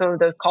 I'm sure some of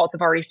those calls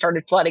have already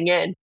started flooding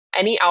in.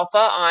 Any alpha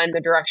on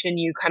the direction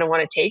you kind of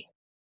want to take?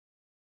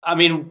 I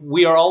mean,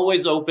 we are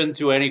always open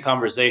to any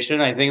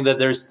conversation. I think that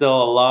there's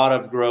still a lot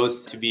of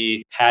growth to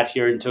be had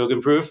here in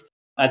Token Proof.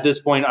 At this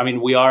point, I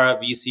mean, we are a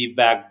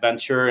VC-backed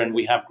venture and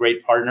we have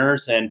great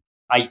partners. And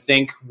I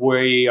think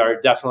we are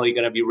definitely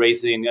going to be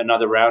raising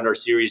another round or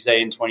Series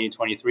A in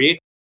 2023.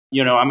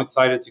 I'm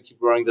excited to keep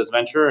growing this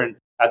venture. And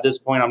at this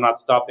point, I'm not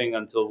stopping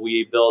until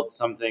we build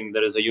something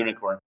that is a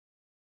unicorn.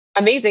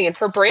 Amazing. And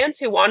for brands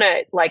who want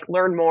to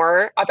learn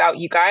more about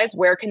you guys,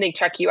 where can they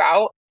check you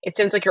out? It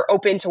seems like you're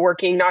open to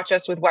working not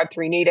just with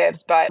Web3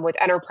 natives, but with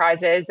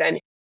enterprises. And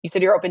you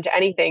said you're open to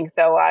anything.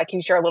 So can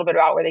you share a little bit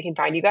about where they can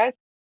find you guys?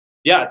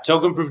 Yeah,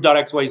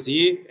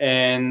 tokenproof.xyz,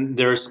 and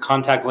there's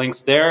contact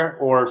links there,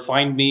 or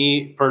find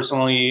me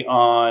personally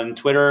on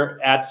Twitter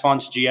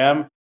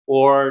 @FontsGM,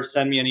 or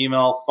send me an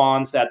email,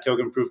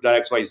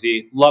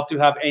 fonts@tokenproof.xyz. Love to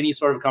have any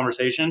sort of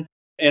conversation.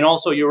 And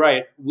also, you're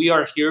right, we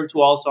are here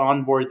to also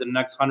onboard the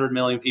next 100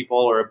 million people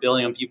or 1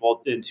 billion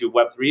people into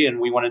Web3,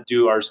 and we want to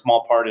do our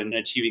small part in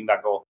achieving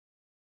that goal.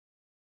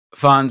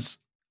 Fonz,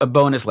 a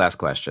bonus last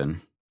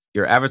question.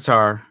 Your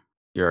avatar,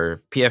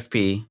 your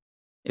PFP,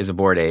 is a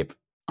Bored Ape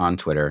on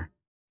Twitter.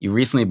 You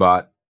recently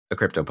bought a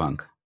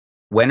CryptoPunk.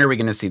 When are we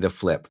going to see the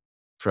flip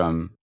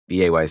from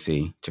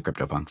BAYC to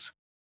CryptoPunks?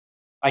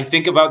 I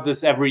think about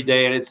this every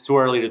day, and it's too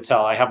early to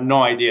tell. I have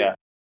no idea.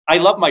 I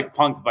love my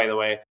punk, by the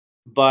way.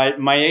 But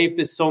my ape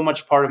is so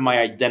much part of my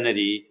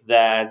identity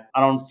that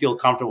I don't feel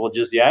comfortable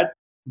just yet.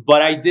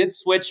 But I did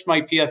switch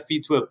my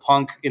PFP to a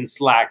punk in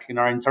Slack, in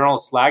our internal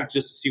Slack,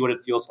 just to see what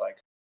it feels like.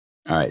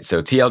 All right.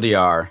 So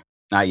TLDR,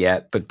 not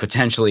yet, but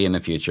potentially in the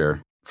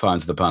future,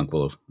 Fonz the Punk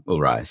will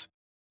rise.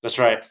 That's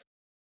right.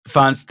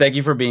 Fonz, thank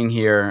you for being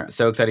here.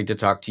 So excited to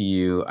talk to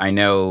you. I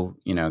know,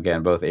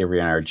 again, both Avery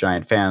and I are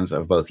giant fans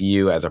of both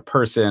you as a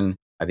person.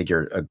 I think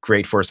you're a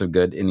great force of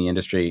good in the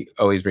industry,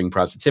 always bring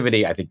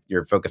positivity. I think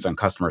your focus on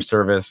customer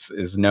service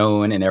is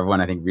known, and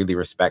everyone, I think, really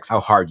respects how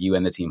hard you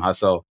and the team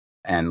hustle,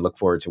 and look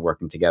forward to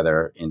working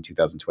together in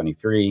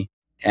 2023.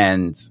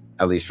 And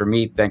at least for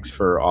me, thanks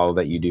for all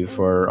that you do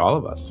for all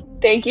of us.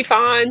 Thank you,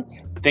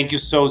 Fonz. Thank you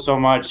so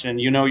much.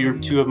 And you're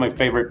two of my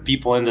favorite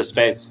people in this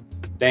space.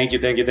 Thank you.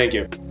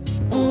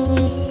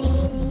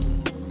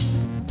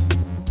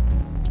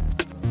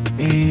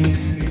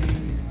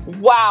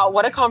 Wow,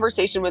 what a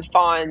conversation with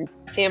Fonz.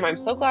 Sam, I'm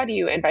so glad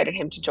you invited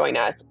him to join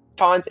us.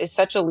 Fonz is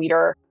such a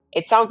leader.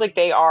 It sounds like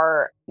they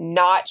are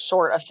not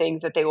short of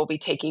things that they will be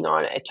taking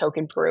on at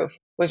Token Proof. It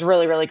was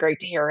really, really great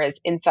to hear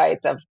his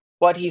insights of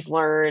what he's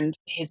learned,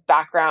 his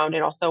background,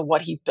 and also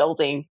what he's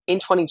building in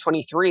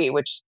 2023,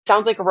 which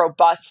sounds like a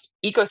robust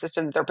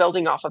ecosystem that they're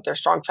building off of their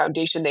strong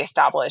foundation they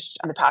established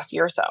in the past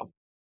year or so.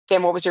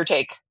 Sam, what was your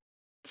take?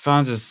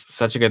 Fonz is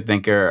such a good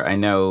thinker. I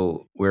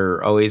know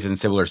we're always in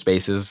similar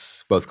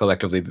spaces, both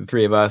collectively, the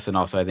three of us, and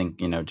also I think,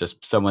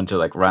 just someone to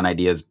run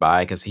ideas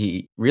by, because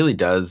he really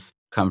does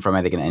come from,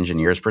 I think, an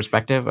engineer's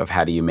perspective of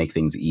how do you make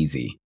things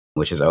easy,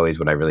 which is always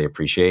what I really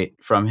appreciate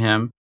from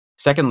him.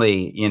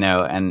 Secondly,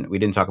 and we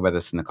didn't talk about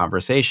this in the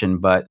conversation,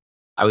 but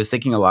I was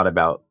thinking a lot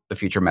about the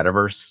future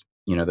metaverse.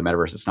 The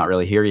metaverse is not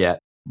really here yet.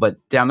 But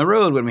down the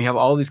road, when we have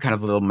all these kind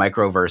of little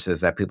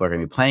microverses that people are going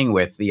to be playing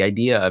with, the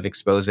idea of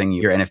exposing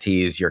your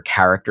NFTs, your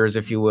characters,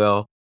 if you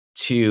will,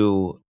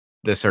 to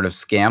the sort of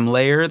scam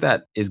layer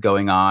that is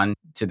going on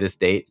to this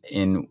date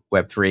in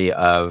Web3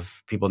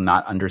 of people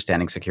not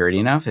understanding security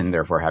enough and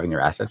therefore having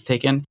their assets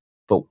taken.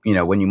 But,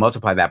 when you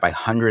multiply that by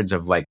hundreds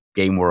of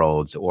game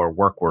worlds or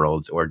work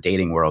worlds or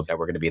dating worlds that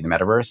we're going to be in the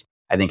metaverse,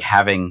 I think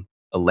having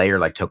a layer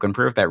like Token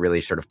Proof that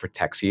really sort of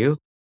protects you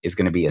is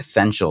going to be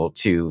essential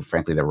to,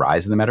 frankly, the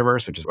rise of the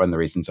metaverse, which is one of the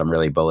reasons I'm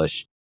really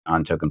bullish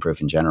on Token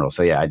Proof in general.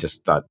 So yeah, I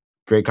just thought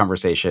great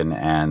conversation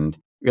and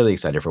really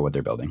excited for what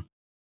they're building.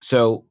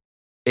 So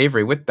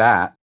Avery, with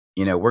that,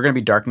 we're going to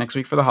be dark next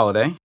week for the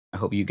holiday. I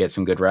hope you get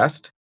some good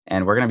rest.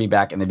 And we're going to be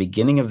back in the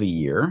beginning of the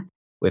year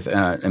with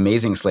an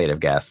amazing slate of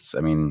guests. I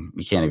mean,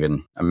 you can't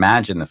even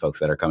imagine the folks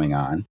that are coming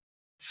on.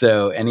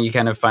 So any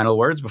kind of final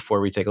words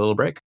before we take a little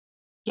break?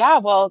 Yeah,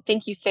 well,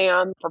 thank you,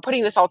 Sam, for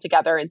putting this all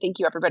together. And thank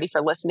you, everybody, for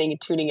listening and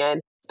tuning in.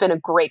 It's been a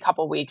great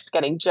couple weeks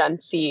getting Gen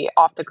C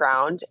off the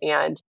ground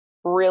and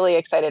really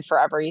excited for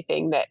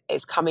everything that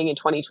is coming in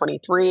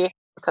 2023.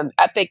 Some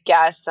epic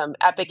guests, some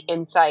epic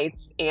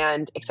insights,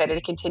 and excited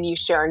to continue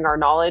sharing our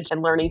knowledge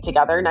and learning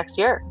together next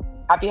year.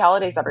 Happy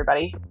holidays,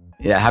 everybody.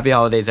 Yeah, happy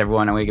holidays,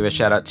 everyone. I want to give a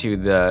shout out to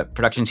the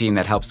production team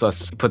that helps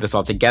us put this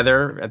all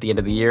together at the end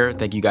of the year.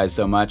 Thank you guys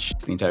so much.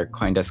 The entire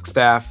CoinDesk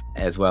staff,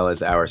 as well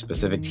as our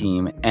specific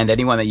team. And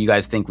anyone that you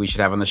guys think we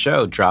should have on the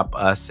show, drop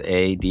us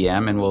a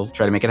DM and we'll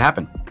try to make it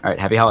happen. All right,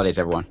 happy holidays,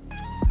 everyone.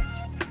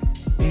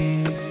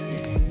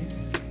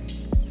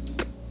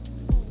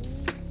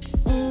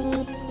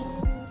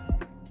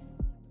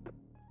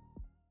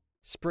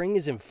 Spring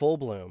is in full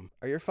bloom.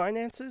 Are your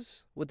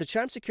finances? With the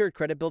Chime Secured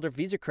Credit Builder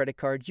Visa Credit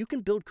Card, you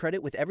can build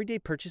credit with everyday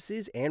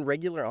purchases and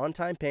regular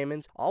on-time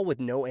payments, all with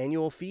no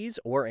annual fees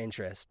or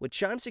interest. With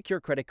Chime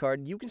Secured Credit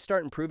Card, you can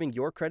start improving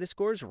your credit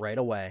scores right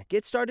away.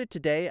 Get started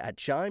today at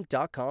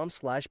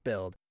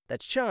chime.com/build.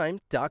 That's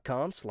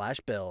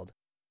chime.com/build.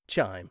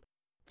 Chime.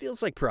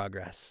 feels like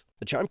progress.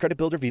 The Chime Credit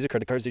Builder Visa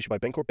Credit Card is issued by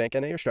Bancorp Bank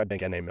N.A. or Stride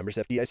Bank N.A. Members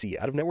FDIC.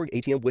 Out-of-network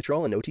ATM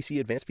withdrawal and OTC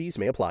advance fees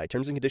may apply.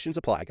 Terms and conditions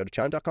apply. Go to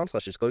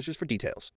chime.com/disclosures for details.